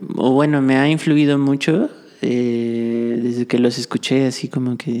me ha influido mucho desde que los escuché, así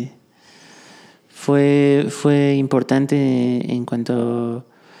como que fue importante en cuanto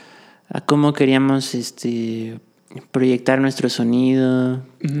a cómo queríamos proyectar nuestro sonido,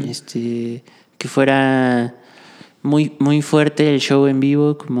 que fuera muy, muy fuerte el show en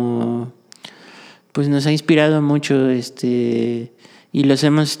vivo, como pues nos ha inspirado mucho, y los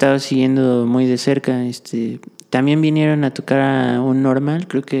hemos estado siguiendo muy de cerca. También vinieron a tocar a un Normal,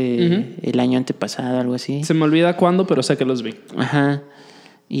 creo que el año antepasado, algo así. Se me olvida cuándo, pero sé que los vi. Ajá.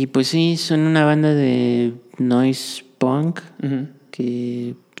 Y pues sí, son una banda de noise punk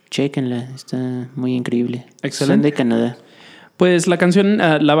que chequenla, está muy increíble. Excelente. Son de Canadá. Pues la canción,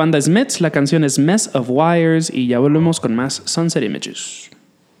 la banda es Mets, la canción es Mess of Wires y ya volvemos con más Sunset Images.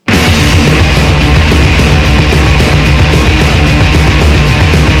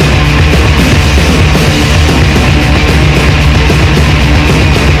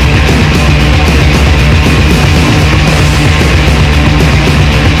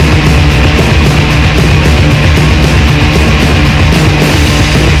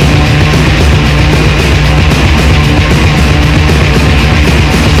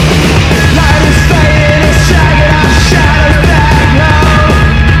 Light is fading, it's dragging our shadows back home.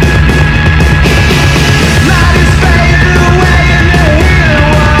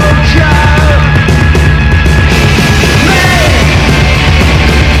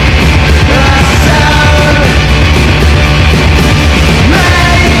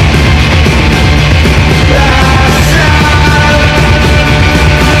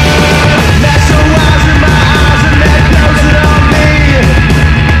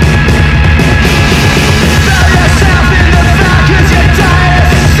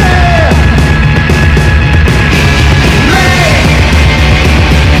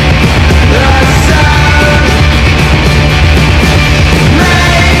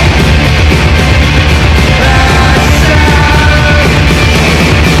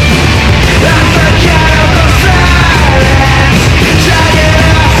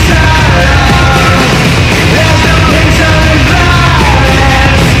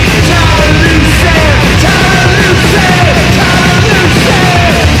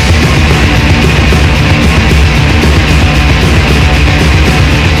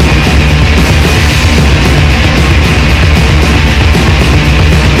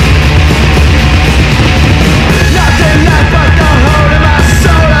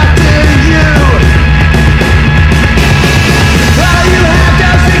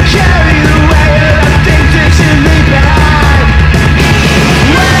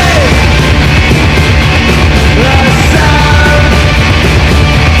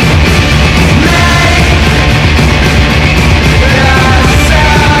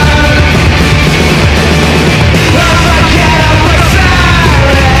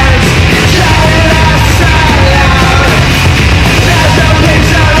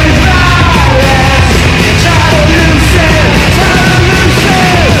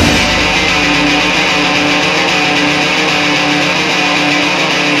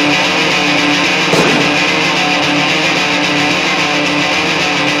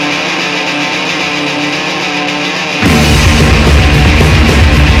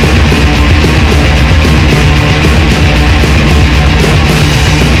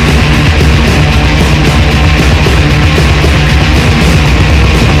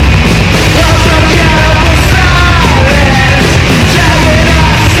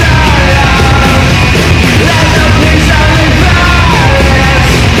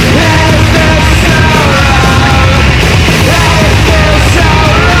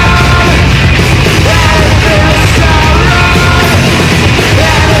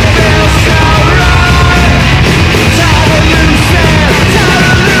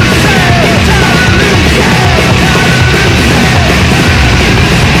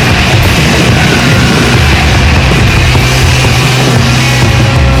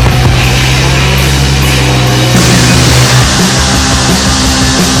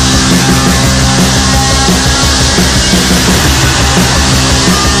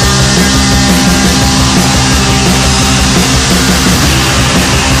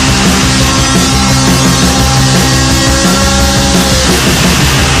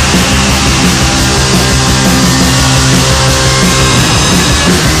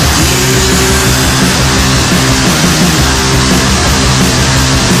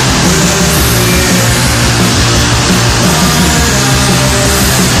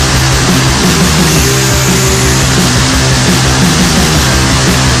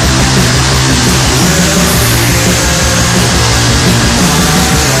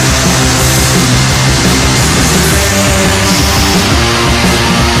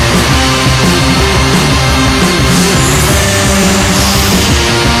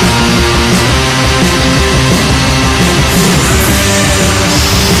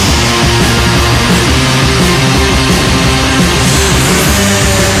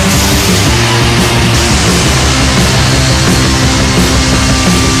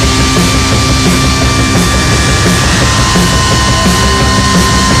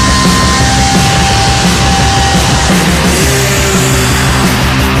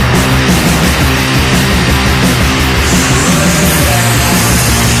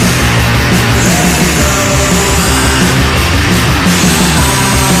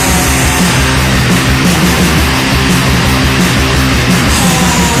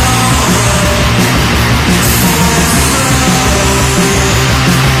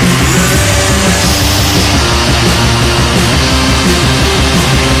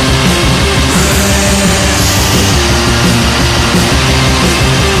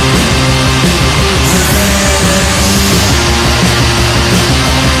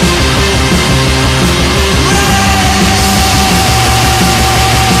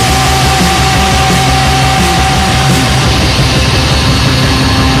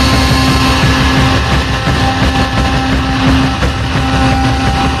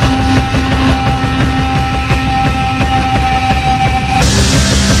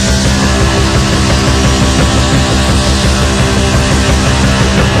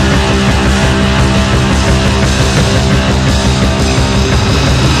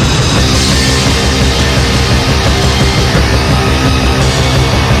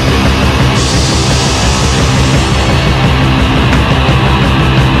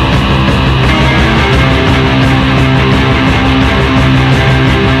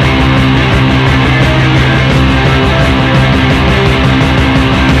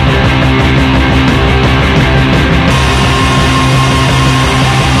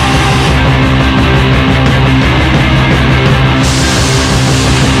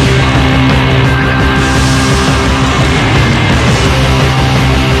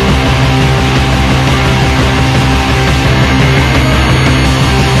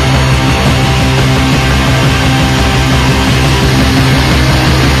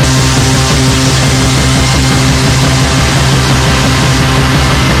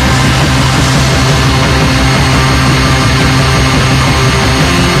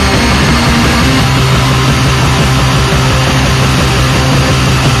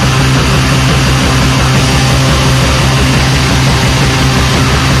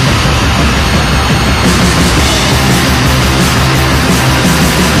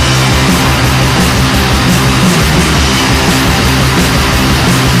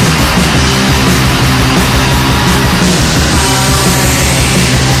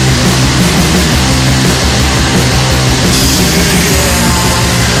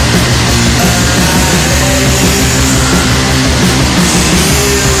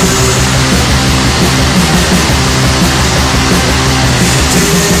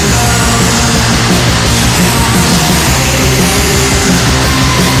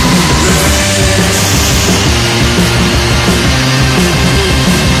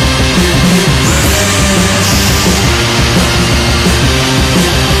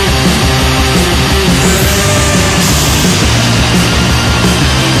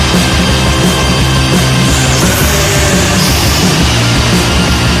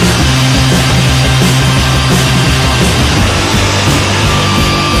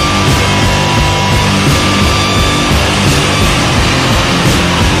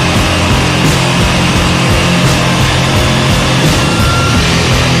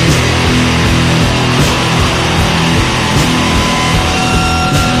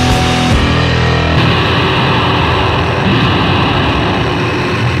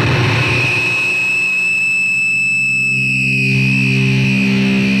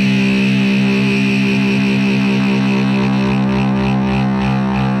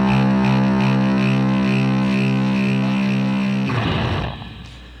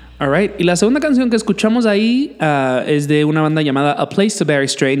 All right. Y la segunda canción que escuchamos ahí es de una banda llamada A Place to Bury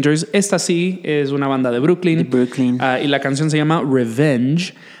Strangers. Esta sí es una banda de Brooklyn. De Brooklyn. Y la canción se llama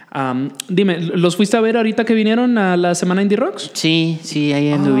Revenge. Dime, ¿los fuiste a ver ahorita que vinieron a la Semana Indie Rocks? Sí, ahí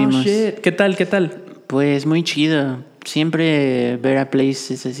anduvimos. Oh, shit. ¿Qué tal? Pues muy chido. Siempre ver a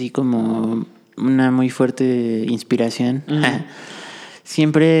Place es así como una muy fuerte inspiración.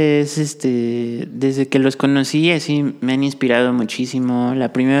 Siempre es desde que los conocí así me han inspirado muchísimo.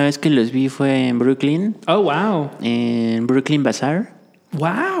 La primera vez que los vi fue en Brooklyn. Oh, wow. En Brooklyn Bazaar.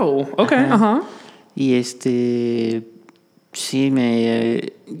 Wow. Ok, ajá. Y sí,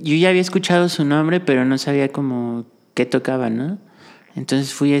 yo ya había escuchado su nombre, pero no sabía como qué tocaba, ¿no?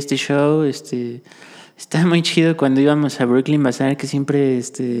 Entonces fui a este show, está muy chido cuando íbamos a Brooklyn Bazaar, que siempre,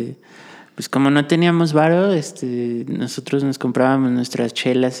 pues como no teníamos varo, nosotros nos comprábamos nuestras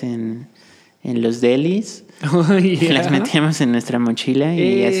chelas en los delis. Oh, yeah. Las metíamos en nuestra mochila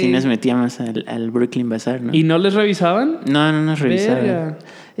y así nos metíamos al Brooklyn Bazaar, ¿no? ¿Y no les revisaban? No nos revisaban. Verga.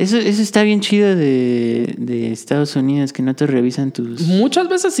 Eso está bien chido de Estados Unidos, que no te revisan tus... Muchas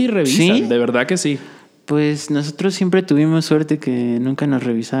veces sí revisan, ¿Sí? De verdad que sí. Pues nosotros siempre tuvimos suerte que nunca nos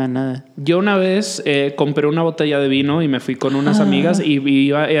revisaban nada. Yo una vez compré una botella de vino y me fui con unas amigas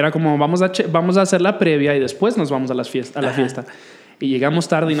y era como vamos a hacer la previa y después nos vamos a la fiesta. Y llegamos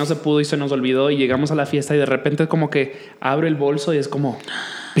tarde y no se pudo y se nos olvidó y llegamos a la fiesta y de repente como que abro el bolso y es como,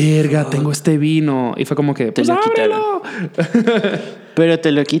 verga, tengo este vino. Y fue como que, pues ábrelo. Pero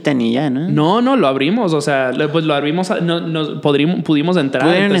te lo quitan y ya, ¿no? No, lo abrimos. O sea, pues lo abrimos. Pudimos entrar.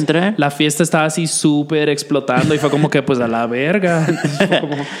 ¿Pudieron entrar? La fiesta estaba así súper explotando y fue como que, pues a la verga.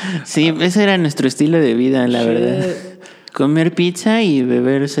 Sí, ese era nuestro estilo de vida, la verdad. Comer pizza y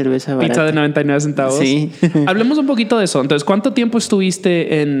beber cerveza barata. Pizza de 99 centavos. Sí. Hablemos un poquito de eso. Entonces, ¿cuánto tiempo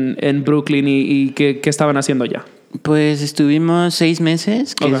estuviste en Brooklyn y qué estaban haciendo allá? Pues estuvimos 6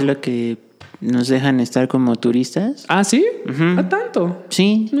 meses, que es lo que nos dejan estar como turistas. ¿Ah, sí? Uh-huh. ¿A tanto?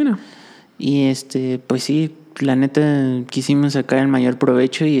 Sí. Mira. Y pues sí, la neta quisimos sacar el mayor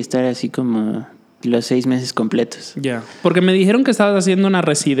provecho y estar así como los 6 meses completos. Ya. Porque me dijeron que estabas haciendo una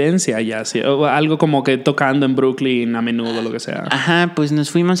residencia allá, ¿sí? O algo como que tocando en Brooklyn a menudo, lo que sea. Ajá, pues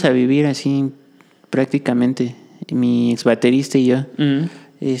nos fuimos a vivir así prácticamente, mi ex baterista y yo.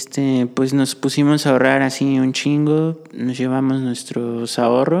 Pues nos pusimos a ahorrar así un chingo, nos llevamos nuestros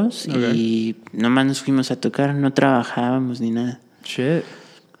ahorros y nomás nos fuimos a tocar, no trabajábamos ni nada. Shit.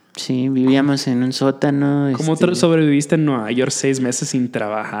 Sí, vivíamos en un sótano. ¿Cómo sobreviviste en Nueva York 6 meses sin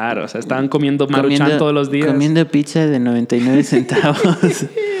trabajar? O sea, estaban comiendo Maruchan todos los días. Comiendo pizza de 99 centavos.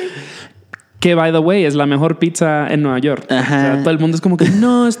 Que, by the way, es la mejor pizza en Nueva York. Ajá. O sea, todo el mundo es como que,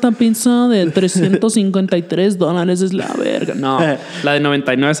 no, esta pizza de $353 es la verga. No, la de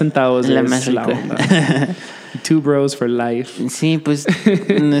 99 centavos la es más la rica. onda. 2 bros for life. Sí, pues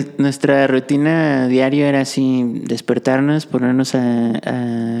nuestra rutina diaria era así, despertarnos, ponernos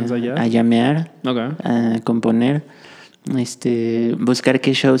a llamear, a componer, buscar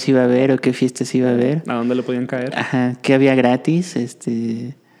qué shows iba a haber o qué fiestas iba a haber. ¿A dónde le podían caer? Ajá, qué había gratis,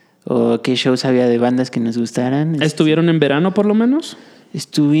 o qué shows había de bandas que nos gustaran. ¿Estuvieron en verano por lo menos?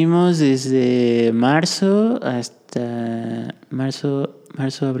 Estuvimos desde marzo hasta marzo,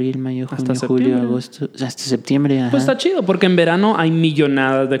 abril, mayo, junio, julio, agosto, hasta septiembre. Ajá. Pues está chido, porque en verano hay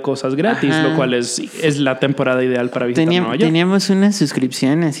millonadas de cosas gratis, lo cual es la temporada ideal para visitar Nueva York. Teníamos una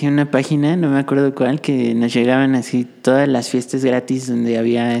suscripción, así una página, no me acuerdo cuál, que nos llegaban así todas las fiestas gratis donde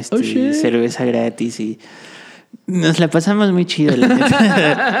había cerveza gratis y nos la pasamos muy chido, la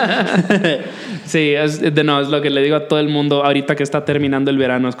neta. Sí, es lo que le digo a todo el mundo ahorita que está terminando el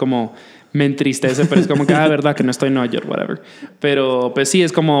verano, es como me entristece, pero es como que, verdad que no estoy en Nueva York, whatever. Pero pues sí,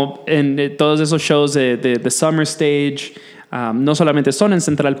 es como en todos esos shows de Summer Stage, no solamente son en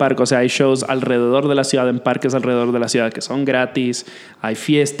Central Park, o sea, hay shows alrededor de la ciudad, en parques alrededor de la ciudad que son gratis, hay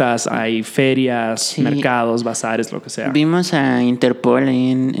fiestas, hay ferias, mercados, bazares, lo que sea. Vimos a Interpol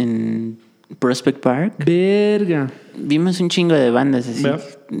ahí en Prospect Park. Verga. Vimos un chingo de bandas así.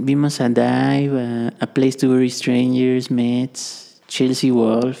 Vimos a Dive, a Place to Bury Strangers, Mets, Chelsea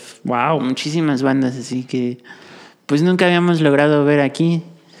Wolf. Wow. Muchísimas bandas así que pues nunca habíamos logrado ver aquí.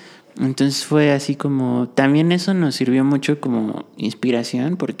 Entonces fue así como... También eso nos sirvió mucho como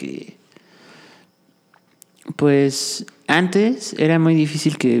inspiración porque pues antes era muy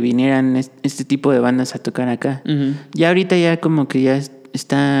difícil que vinieran este tipo de bandas a tocar acá. Uh-huh. Ya ahorita ya como que ya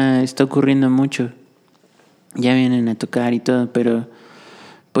está ocurriendo mucho. Ya vienen a tocar y todo, pero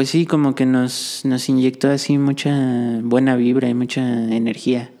pues sí, como que nos inyectó así mucha buena vibra y mucha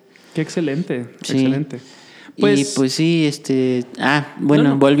energía. Qué excelente, sí. Excelente. Pues, y pues sí,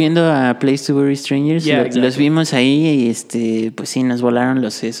 volviendo a Place to Bury Strangers, los vimos ahí y pues sí, nos volaron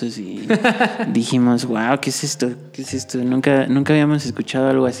los sesos y dijimos, wow, ¿qué es esto? ¿Qué es esto? Nunca habíamos escuchado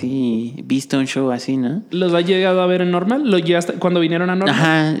algo así y visto un show así, ¿no? ¿Los has llegado a ver en Normal? ¿Lo llegaste cuando vinieron a Normal?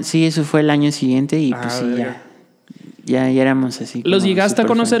 Ajá, sí, eso fue el año siguiente y pues sí, ya éramos así. ¿Los llegaste a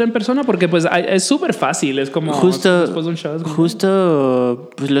conocer en persona? Porque pues es súper fácil, es como justo después de un show.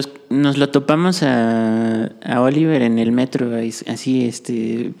 Pues nos lo topamos a Oliver en el metro, así,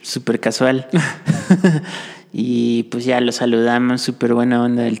 súper casual. Y pues ya lo saludamos, súper buena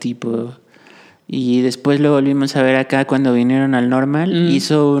onda del tipo. Y después lo volvimos a ver acá cuando vinieron al Normal.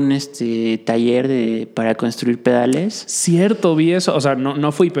 Hizo un taller para construir pedales. Cierto, vi eso. O sea,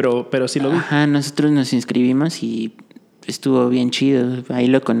 no fui, pero sí lo vi. Ajá, nosotros nos inscribimos y estuvo bien chido. Ahí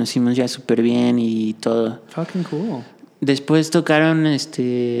lo conocimos ya súper bien y todo. Fucking cool. Después tocaron,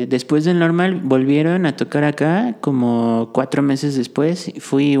 después del Normal, volvieron a tocar acá como 4 meses después.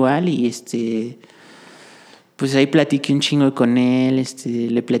 Fui igual y pues ahí platiqué un chingo con él,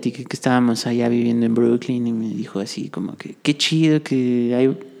 le platiqué que estábamos allá viviendo en Brooklyn y me dijo así como que qué chido que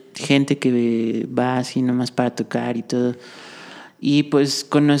hay gente que va así nomás para tocar y todo. Y pues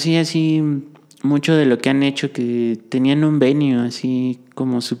conocí así mucho de lo que han hecho, que tenían un venue así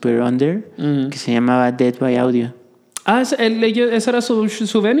como super under, que se llamaba Dead by Audio. Ah, ¿ese era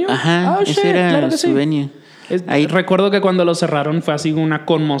su venue? Ajá, ese era su venue. Recuerdo que cuando lo cerraron fue así una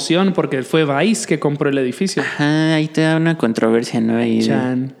conmoción porque fue Vice que compró el edificio. Ajá, ahí te da una controversia, ¿no?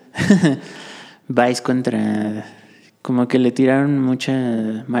 Chan. Vice contra... Como que le tiraron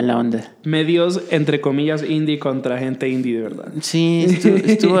mucha mala onda. Medios, entre comillas, indie contra gente indie, de verdad. Sí,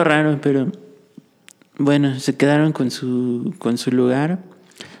 estuvo raro, pero... Bueno, se quedaron con su lugar.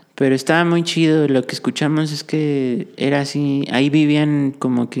 Pero estaba muy chido. Lo que escuchamos es que era así... Ahí vivían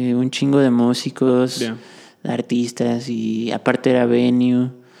como que un chingo de músicos... Yeah. Artistas y aparte era venue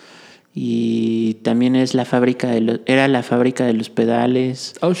y también es era la fábrica de los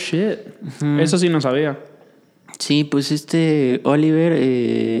pedales. Oh shit. Eso sí no sabía. Sí, pues Oliver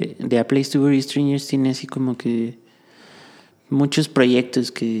de A Place to Bury Strangers tiene así como que muchos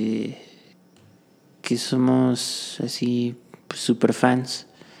proyectos que somos así pues, super fans.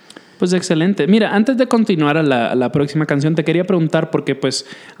 Pues excelente. Mira, antes de continuar a la próxima canción, te quería preguntar porque pues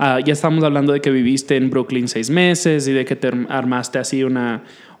ya estamos hablando de que viviste en Brooklyn 6 meses y de que te armaste así una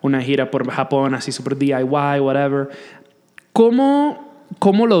gira por Japón, así super DIY, whatever. ¿Cómo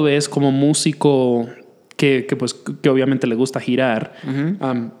lo ves como músico que obviamente le gusta girar?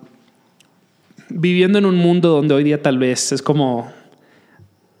 Uh-huh. Viviendo en un mundo donde hoy día tal vez es como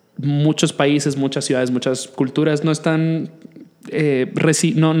muchos países, muchas ciudades, muchas culturas no están...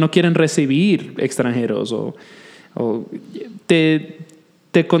 no quieren recibir extranjeros o te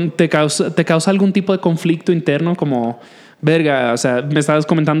causa algún tipo de conflicto interno como verga, o sea, me estabas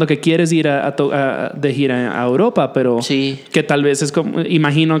comentando que quieres ir de gira a Europa, pero sí. Que tal vez es como,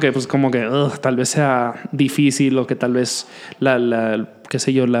 imagino que pues como que tal vez sea difícil o que tal vez qué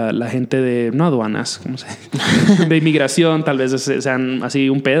sé yo, la gente de no aduanas, ¿cómo se dice? De inmigración, tal vez sean así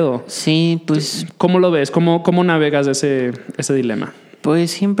un pedo. Sí, pues. ¿Cómo lo ves? ¿Cómo navegas ese dilema? Pues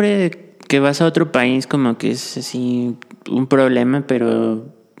siempre que vas a otro país como que es así un problema, pero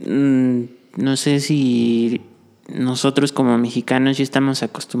no sé si nosotros como mexicanos ya estamos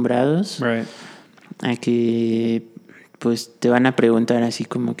acostumbrados a que pues te van a preguntar así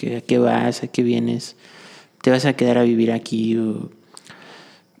como que a qué vas, a qué vienes, te vas a quedar a vivir aquí o...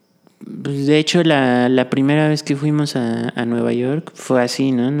 Pues de hecho la primera vez que fuimos a Nueva York fue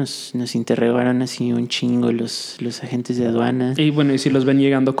así, ¿no? Nos interrogaron así un chingo los agentes de aduana. Y bueno, y si los ven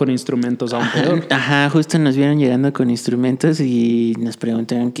llegando con instrumentos aún peor. Ajá, justo nos vieron llegando con instrumentos y nos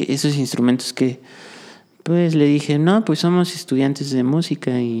preguntaron que esos instrumentos que... Pues le dije, no, pues somos estudiantes de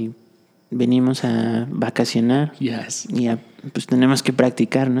música y venimos a vacacionar. Yes. Y pues tenemos que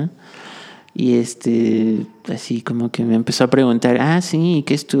practicar, ¿no? Y así como que me empezó a preguntar, sí,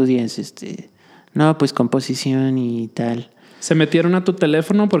 ¿qué estudias? No, pues composición y tal. ¿Se metieron a tu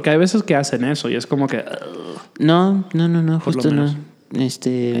teléfono? Porque hay veces que hacen eso y es como que... No, justo no.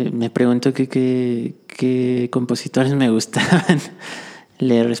 Me preguntó qué compositores me gustaban.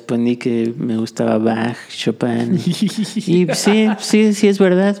 Le respondí que me gustaba Bach, Chopin. Y sí, es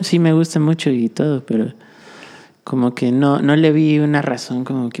verdad. Sí me gusta mucho y todo, pero como que no le vi una razón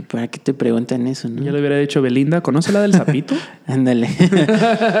como que para qué te preguntan eso, ¿no? Yo le hubiera dicho, Belinda, ¿conoce la del sapito? Ándale.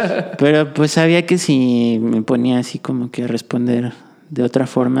 Pero pues sabía que si me ponía así como que a responder de otra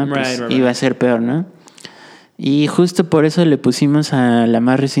forma, pues iba a ser peor, ¿no? Y justo por eso le pusimos a la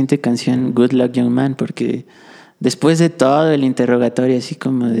más reciente canción Good Luck Young Man, porque... Después de todo el interrogatorio, así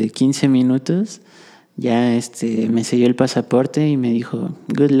como de 15 minutos, ya me selló el pasaporte y me dijo,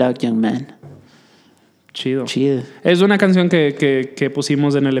 good luck, young man. Chido. Chido. Es una canción que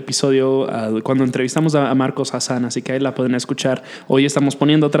pusimos en el episodio cuando entrevistamos a Marcos Hassan, así que ahí la pueden escuchar. Hoy estamos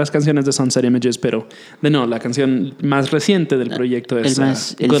poniendo otras canciones de Sunset Images, pero la canción más reciente del proyecto es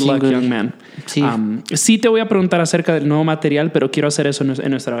Good Luck Young Man. Sí. Sí te voy a preguntar acerca del nuevo material, pero quiero hacer eso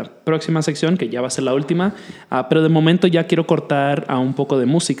en nuestra próxima sección, que ya va a ser la última. Pero de momento ya quiero cortar a un poco de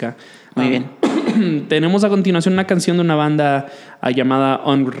música. Muy bien. Tenemos a continuación una canción de una banda llamada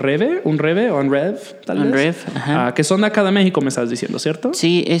Onrev, tal vez. Onrev, ajá. Que son de acá de México, me estás diciendo, ¿cierto?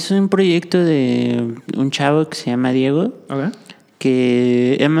 Sí, es un proyecto de un chavo que se llama Diego, Okay.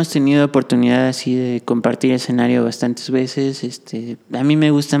 que hemos tenido oportunidad así de compartir escenario bastantes veces. A mí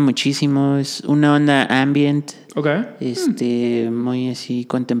me gusta muchísimo, es una onda ambient, Okay. muy así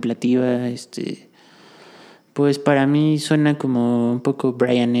contemplativa, pues para mí suena como un poco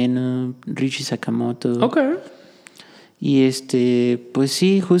Brian Eno, Richie Sakamoto. Okay. Y pues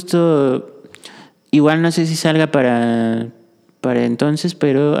sí, justo igual no sé si salga para entonces,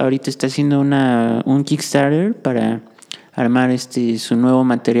 pero ahorita está haciendo un Kickstarter para armar su nuevo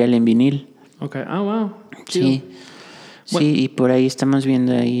material en vinil. Okay. Ah, wow. Sí. Bueno. Sí, y por ahí estamos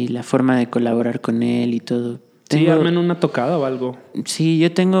viendo ahí la forma de colaborar con él y todo. Sí, armen una tocada o algo. Sí,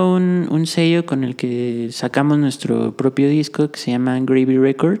 yo tengo un sello con el que sacamos nuestro propio disco que se llama Gravy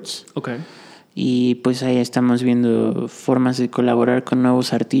Records. Okay. Y pues ahí estamos viendo formas de colaborar con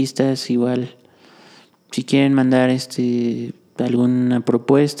nuevos artistas. Igual, si quieren mandar alguna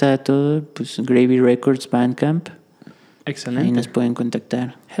propuesta, todo, pues Gravy Records Bandcamp. Excelente. Ahí nos pueden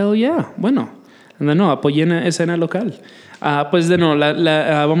contactar. Hell yeah. Bueno, apoyen escena local. Pues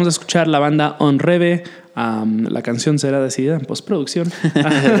vamos a escuchar la banda Onreve. La canción será decidida en postproducción.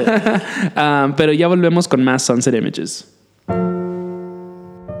 Pero ya volvemos con más Sunset Images.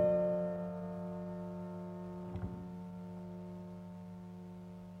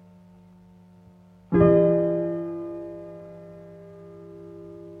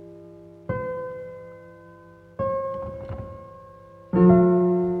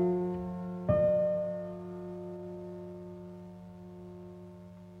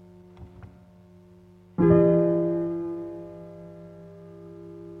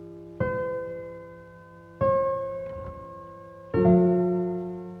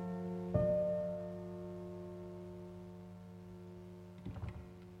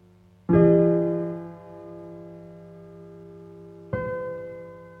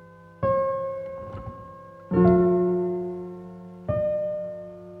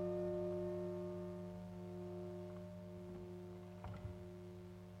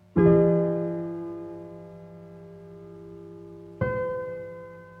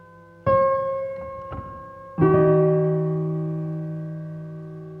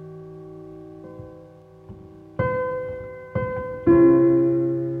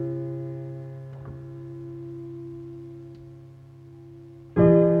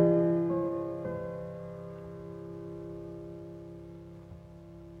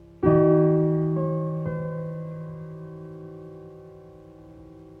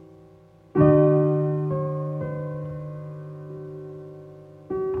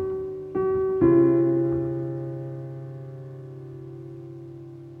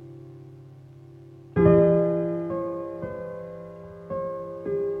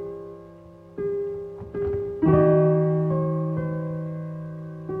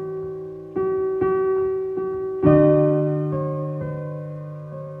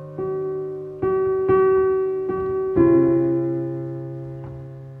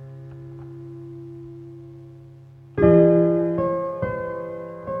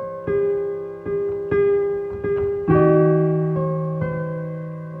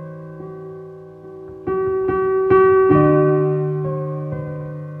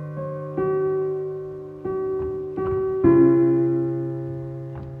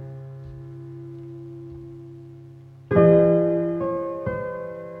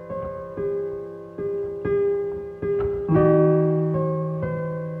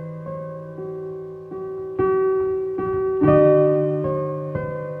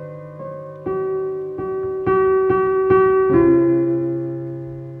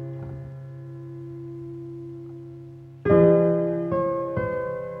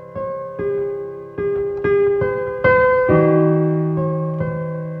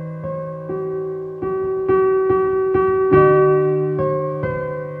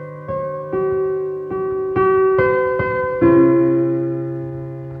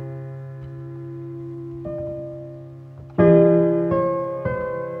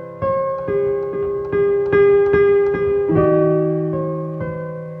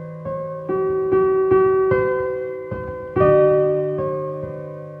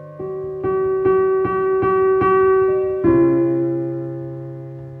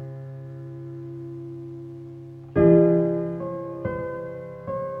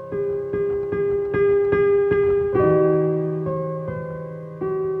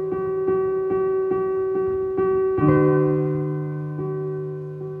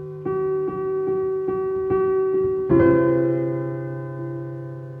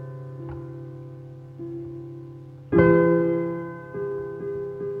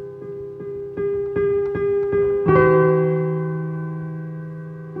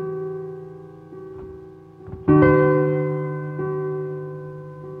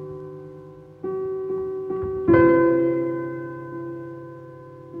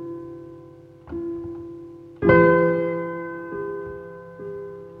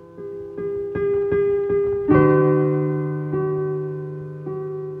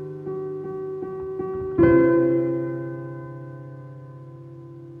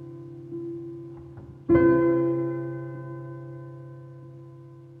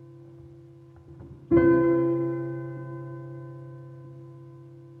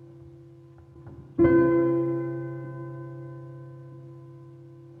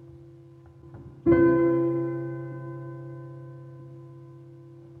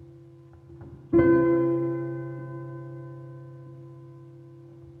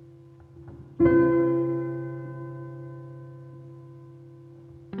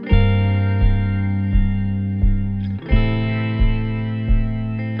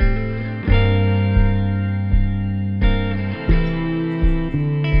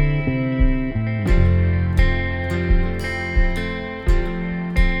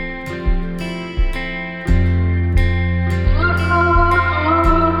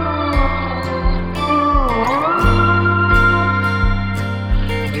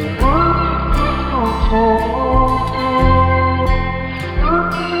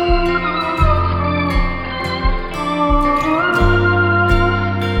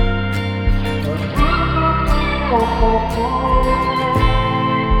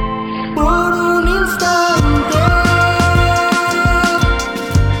 Por un instante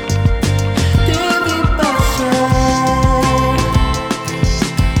te vi pasar,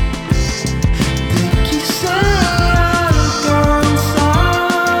 te quise alcanzar,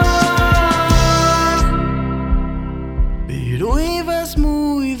 pero ibas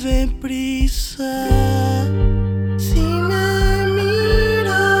muy deprisa. Si me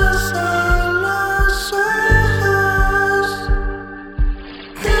miras a los ojos,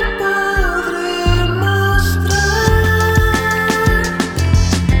 te podré mostrar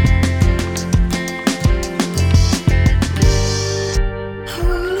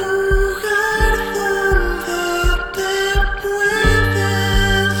un lugar donde te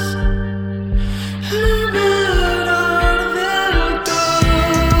puedes liberar del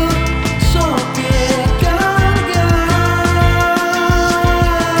peso que cargas.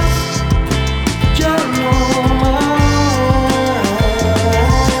 Ya no más.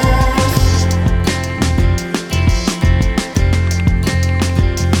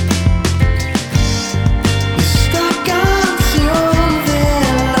 Esta canción del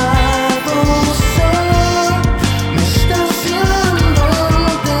lado C me está haciendo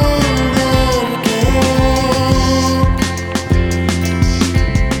entender que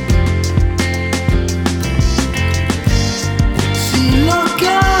si lo que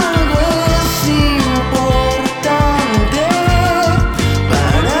hago es importante,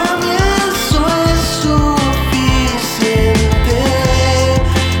 para mí eso es suficiente.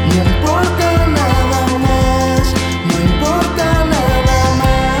 No importa nada más, no importa nada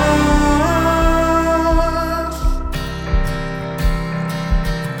más. Esta canción del lado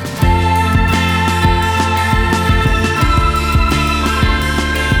C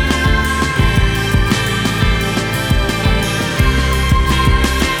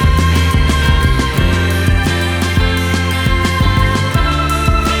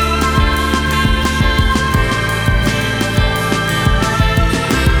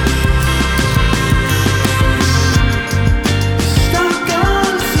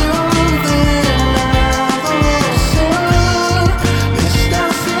me está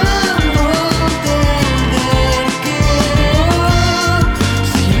haciendo entender que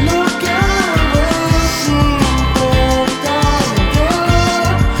si lo que hago es importante,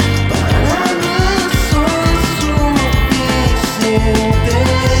 para mí eso es suficiente.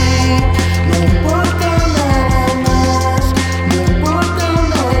 No importa nada más, no importa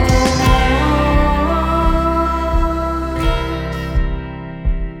nada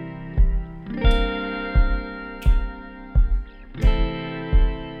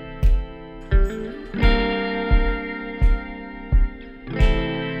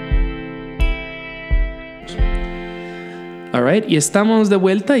Alright, y estamos de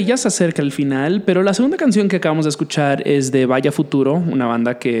vuelta y ya se acerca el final, pero la segunda canción que acabamos de escuchar es de Vaya Futuro, una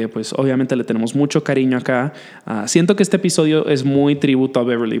banda que pues obviamente le tenemos mucho cariño acá. Siento que este episodio es muy tributo a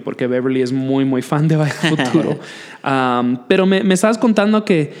Beverly, porque Beverly es muy fan de Vaya Futuro. Pero me estabas contando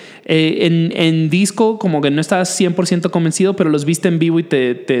que en disco como que no estabas 100% convencido, pero los viste en vivo y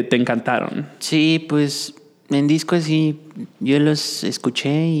te encantaron. Sí, pues en disco sí, yo los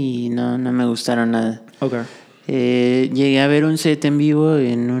escuché y no me gustaron nada. Okay. Llegué a ver un set en vivo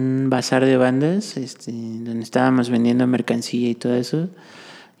en un bazar de bandas, donde estábamos vendiendo mercancía y todo eso.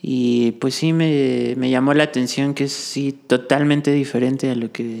 Y pues sí me llamó la atención que es sí totalmente diferente a lo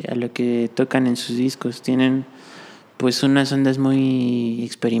que tocan en sus discos. Tienen pues unas ondas muy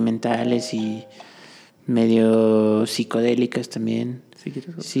experimentales y medio psicodélicas también.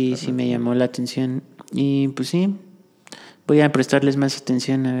 Sí, me llamó la atención. Y pues sí, voy a prestarles más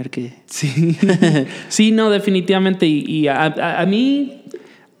atención a ver qué. Sí, sí, no, definitivamente. Y a mí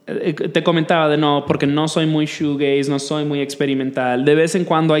te comentaba de no, porque no soy muy shoegaze, no soy muy experimental. De vez en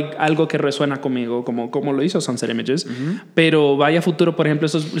cuando hay algo que resuena conmigo, como lo hizo Sunset Images. Uh-huh. Pero Vaya Futuro, por ejemplo,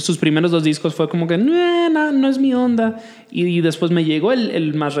 sus primeros 2 discos fue como que no es mi onda. Y después me llegó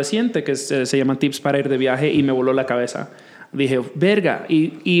el más reciente, que se llama Tips para ir de viaje, y me voló la cabeza. Dije, verga,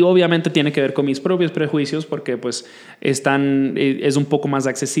 y obviamente tiene que ver con mis propios prejuicios porque pues es un poco más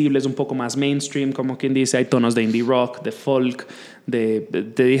accesible, es un poco más mainstream, como quien dice, hay tonos de indie rock, de folk,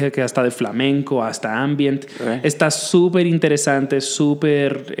 te dije que hasta de flamenco, hasta ambient. Okay. Está súper interesante,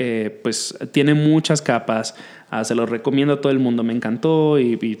 súper, pues tiene muchas capas, se los recomiendo a todo el mundo, me encantó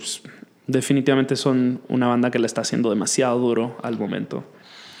y pues, definitivamente son una banda que la está haciendo demasiado duro al momento.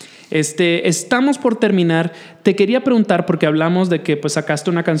 Estamos por terminar. Te quería preguntar, porque hablamos de que pues sacaste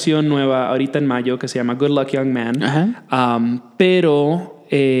una canción nueva ahorita en mayo que se llama Good Luck Young Man. Uh-huh. Pero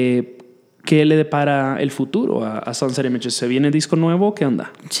 ¿qué le depara el futuro a Sunset Images? ¿Se viene disco nuevo? ¿Qué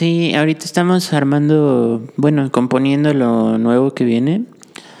onda? Sí, ahorita estamos componiendo lo nuevo que viene.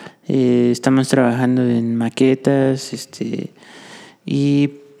 Estamos trabajando en maquetas, y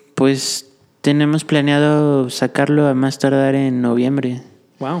pues tenemos planeado sacarlo a más tardar en noviembre.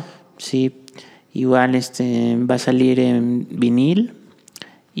 Wow. Sí, igual va a salir en vinil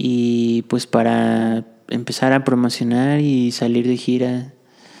y pues para empezar a promocionar y salir de gira.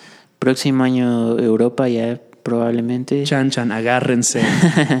 Próximo año Europa ya probablemente. Chan, agárrense.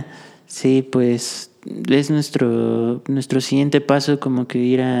 Sí, pues es nuestro siguiente paso, como que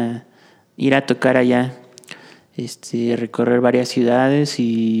ir a tocar allá, recorrer varias ciudades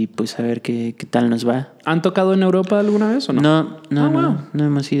y pues a ver qué tal nos va. ¿Han tocado en Europa alguna vez o no? No, no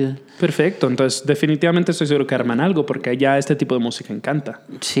hemos ido. Perfecto, entonces definitivamente estoy seguro que arman algo porque allá este tipo de música encanta.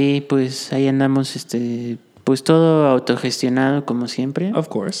 Sí, pues ahí andamos, pues todo autogestionado como siempre. Of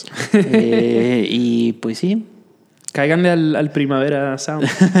course. Y pues sí. Cáiganle al Primavera Sound.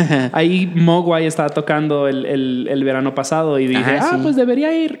 Ahí Mogwai estaba tocando el verano pasado y dije, sí. pues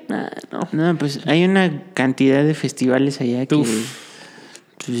debería ir. No. No, pues hay una cantidad de festivales allá que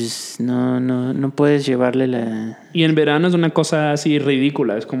pues no puedes llevarle la... Y en verano es una cosa así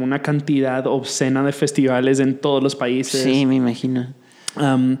ridícula, es como una cantidad obscena de festivales en todos los países. Sí, me imagino.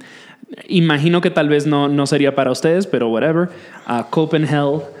 Imagino que tal vez no sería para ustedes, pero whatever.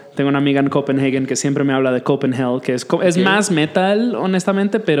 Copenhagen. Tengo una amiga en Copenhagen que siempre me habla de Copenhagen, que es más metal,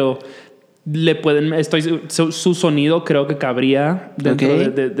 honestamente, pero su sonido creo que cabría dentro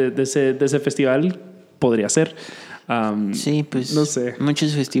de ese festival. Podría ser. Sí, pues no sé.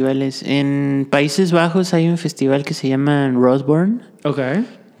 Muchos festivales. En Países Bajos hay un festival que se llama Roseborn. Ok.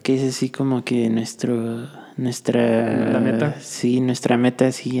 Que es así como que nuestra... ¿La meta? Sí, nuestra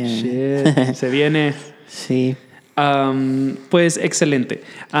meta, sí. Shit, se viene. Sí. Pues excelente.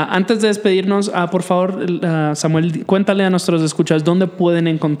 Antes de despedirnos, por favor, Samuel, cuéntale a nuestros escuchas dónde pueden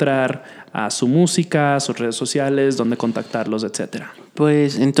encontrar su música, sus redes sociales, dónde contactarlos, etcétera.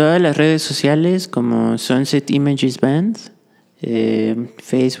 Pues en todas las redes sociales como Sunset Images Band,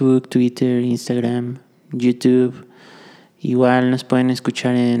 Facebook, Twitter, Instagram, YouTube. Igual nos pueden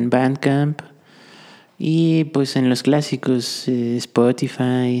escuchar en Bandcamp y pues en los clásicos,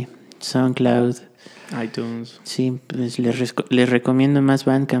 Spotify, SoundCloud, iTunes. Sí, pues les recomiendo más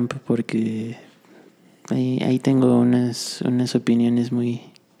Bandcamp porque ahí tengo unas opiniones muy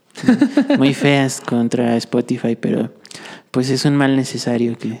feas contra Spotify, pero pues es un mal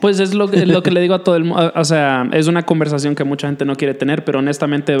necesario que... Pues es lo que le digo a todo el mundo. O sea, es una conversación que mucha gente no quiere tener, pero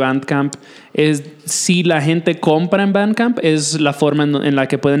honestamente Bandcamp si la gente compra en Bandcamp, es la forma en la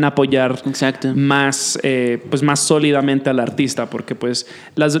que pueden apoyar Exacto. más sólidamente al artista, porque pues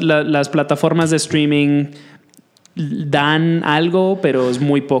las plataformas de streaming dan algo, pero es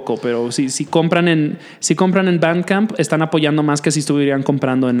muy poco. Pero si compran en Bandcamp, están apoyando más que si estuvieran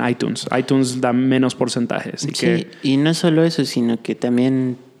comprando en iTunes. iTunes da menos porcentaje. Así que... y no solo eso, sino que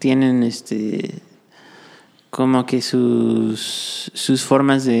también tienen como que sus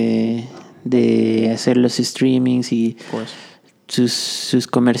formas de hacer los streamings y sus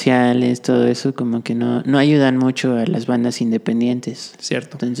comerciales, todo eso, como que no ayudan mucho a las bandas independientes.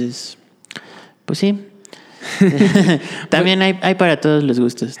 Cierto. Entonces, pues sí. También hay para todos los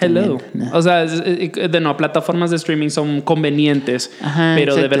gustos. Hello. También. O sea, plataformas de streaming son convenientes, Ajá,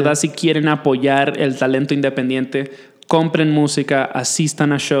 pero exacto. de verdad, si quieren apoyar el talento independiente, compren música,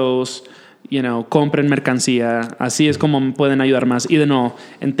 asistan a shows, compren mercancía. Así es como pueden ayudar más. Y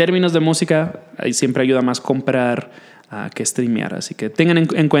en términos de música, ahí siempre ayuda más comprar que streamear. Así que tengan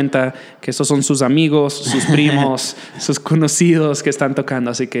en cuenta que estos son sus amigos, sus primos, sus conocidos que están tocando.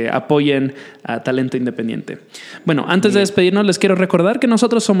 Así que apoyen a talento independiente. Bueno, antes de despedirnos, les quiero recordar que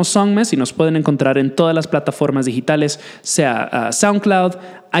nosotros somos Songmes y nos pueden encontrar en todas las plataformas digitales, sea SoundCloud,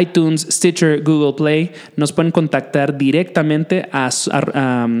 iTunes, Stitcher, Google Play. Nos pueden contactar directamente a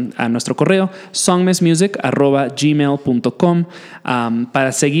nuestro correo songmessmusic@gmail.com.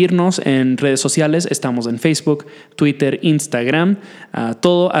 Para seguirnos en redes sociales estamos en Facebook, Twitter, Instagram,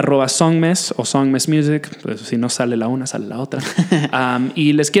 todo @songmess o songmessmusic. Pues si no sale la una, sale la otra.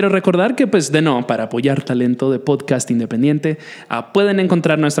 Y les quiero recordar que para apoyar talento de podcast independiente, pueden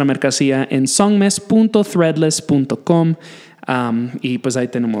encontrar nuestra mercancía en songmess.threadless.com. Y pues ahí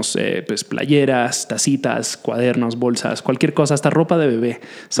tenemos playeras, tacitas, cuadernos, bolsas, cualquier cosa, hasta ropa de bebé.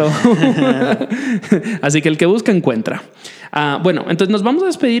 Así que el que busca encuentra. Bueno, entonces nos vamos a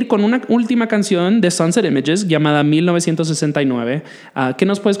despedir con una última canción de Sunset Images llamada 1969. ¿Qué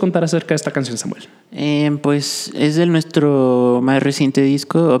nos puedes contar acerca de esta canción, Samuel? Pues es de nuestro más reciente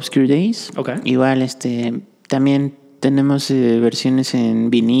disco, Obscure Days. Okay. Igual también tenemos versiones en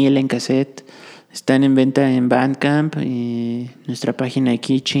vinil, en cassette. Están en venta en Bandcamp, nuestra página de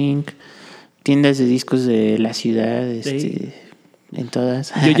Keychink, tiendas de discos de la ciudad, en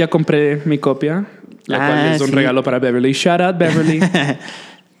todas. Yo ya compré mi copia, la cual es un sí. regalo para Beverly. Shout out, Beverly.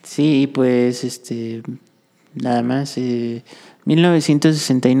 Sí, pues nada más.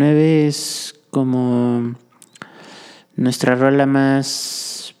 1969 es como nuestra rola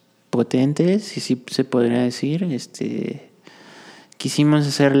más potente, si sí se podría decir. Quisimos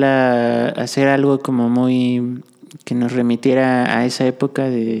hacer algo como muy que nos remitiera a esa época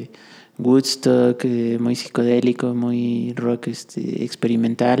de Woodstock, muy psicodélico, muy rock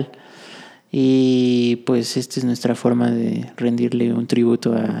experimental. Y pues esta es nuestra forma de rendirle un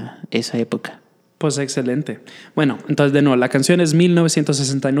tributo a esa época. Pues excelente. Bueno, entonces de nuevo, la canción es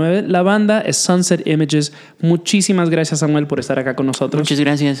 1969. La banda es Sunset Images. Muchísimas gracias, Samuel, por estar acá con nosotros. Muchas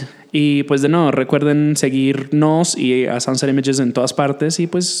gracias. Y pues de nuevo, recuerden seguirnos y a Sunset Images en todas partes. Y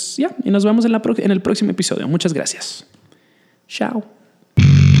pues ya, y nos vemos en el próximo episodio. Muchas gracias. Chao.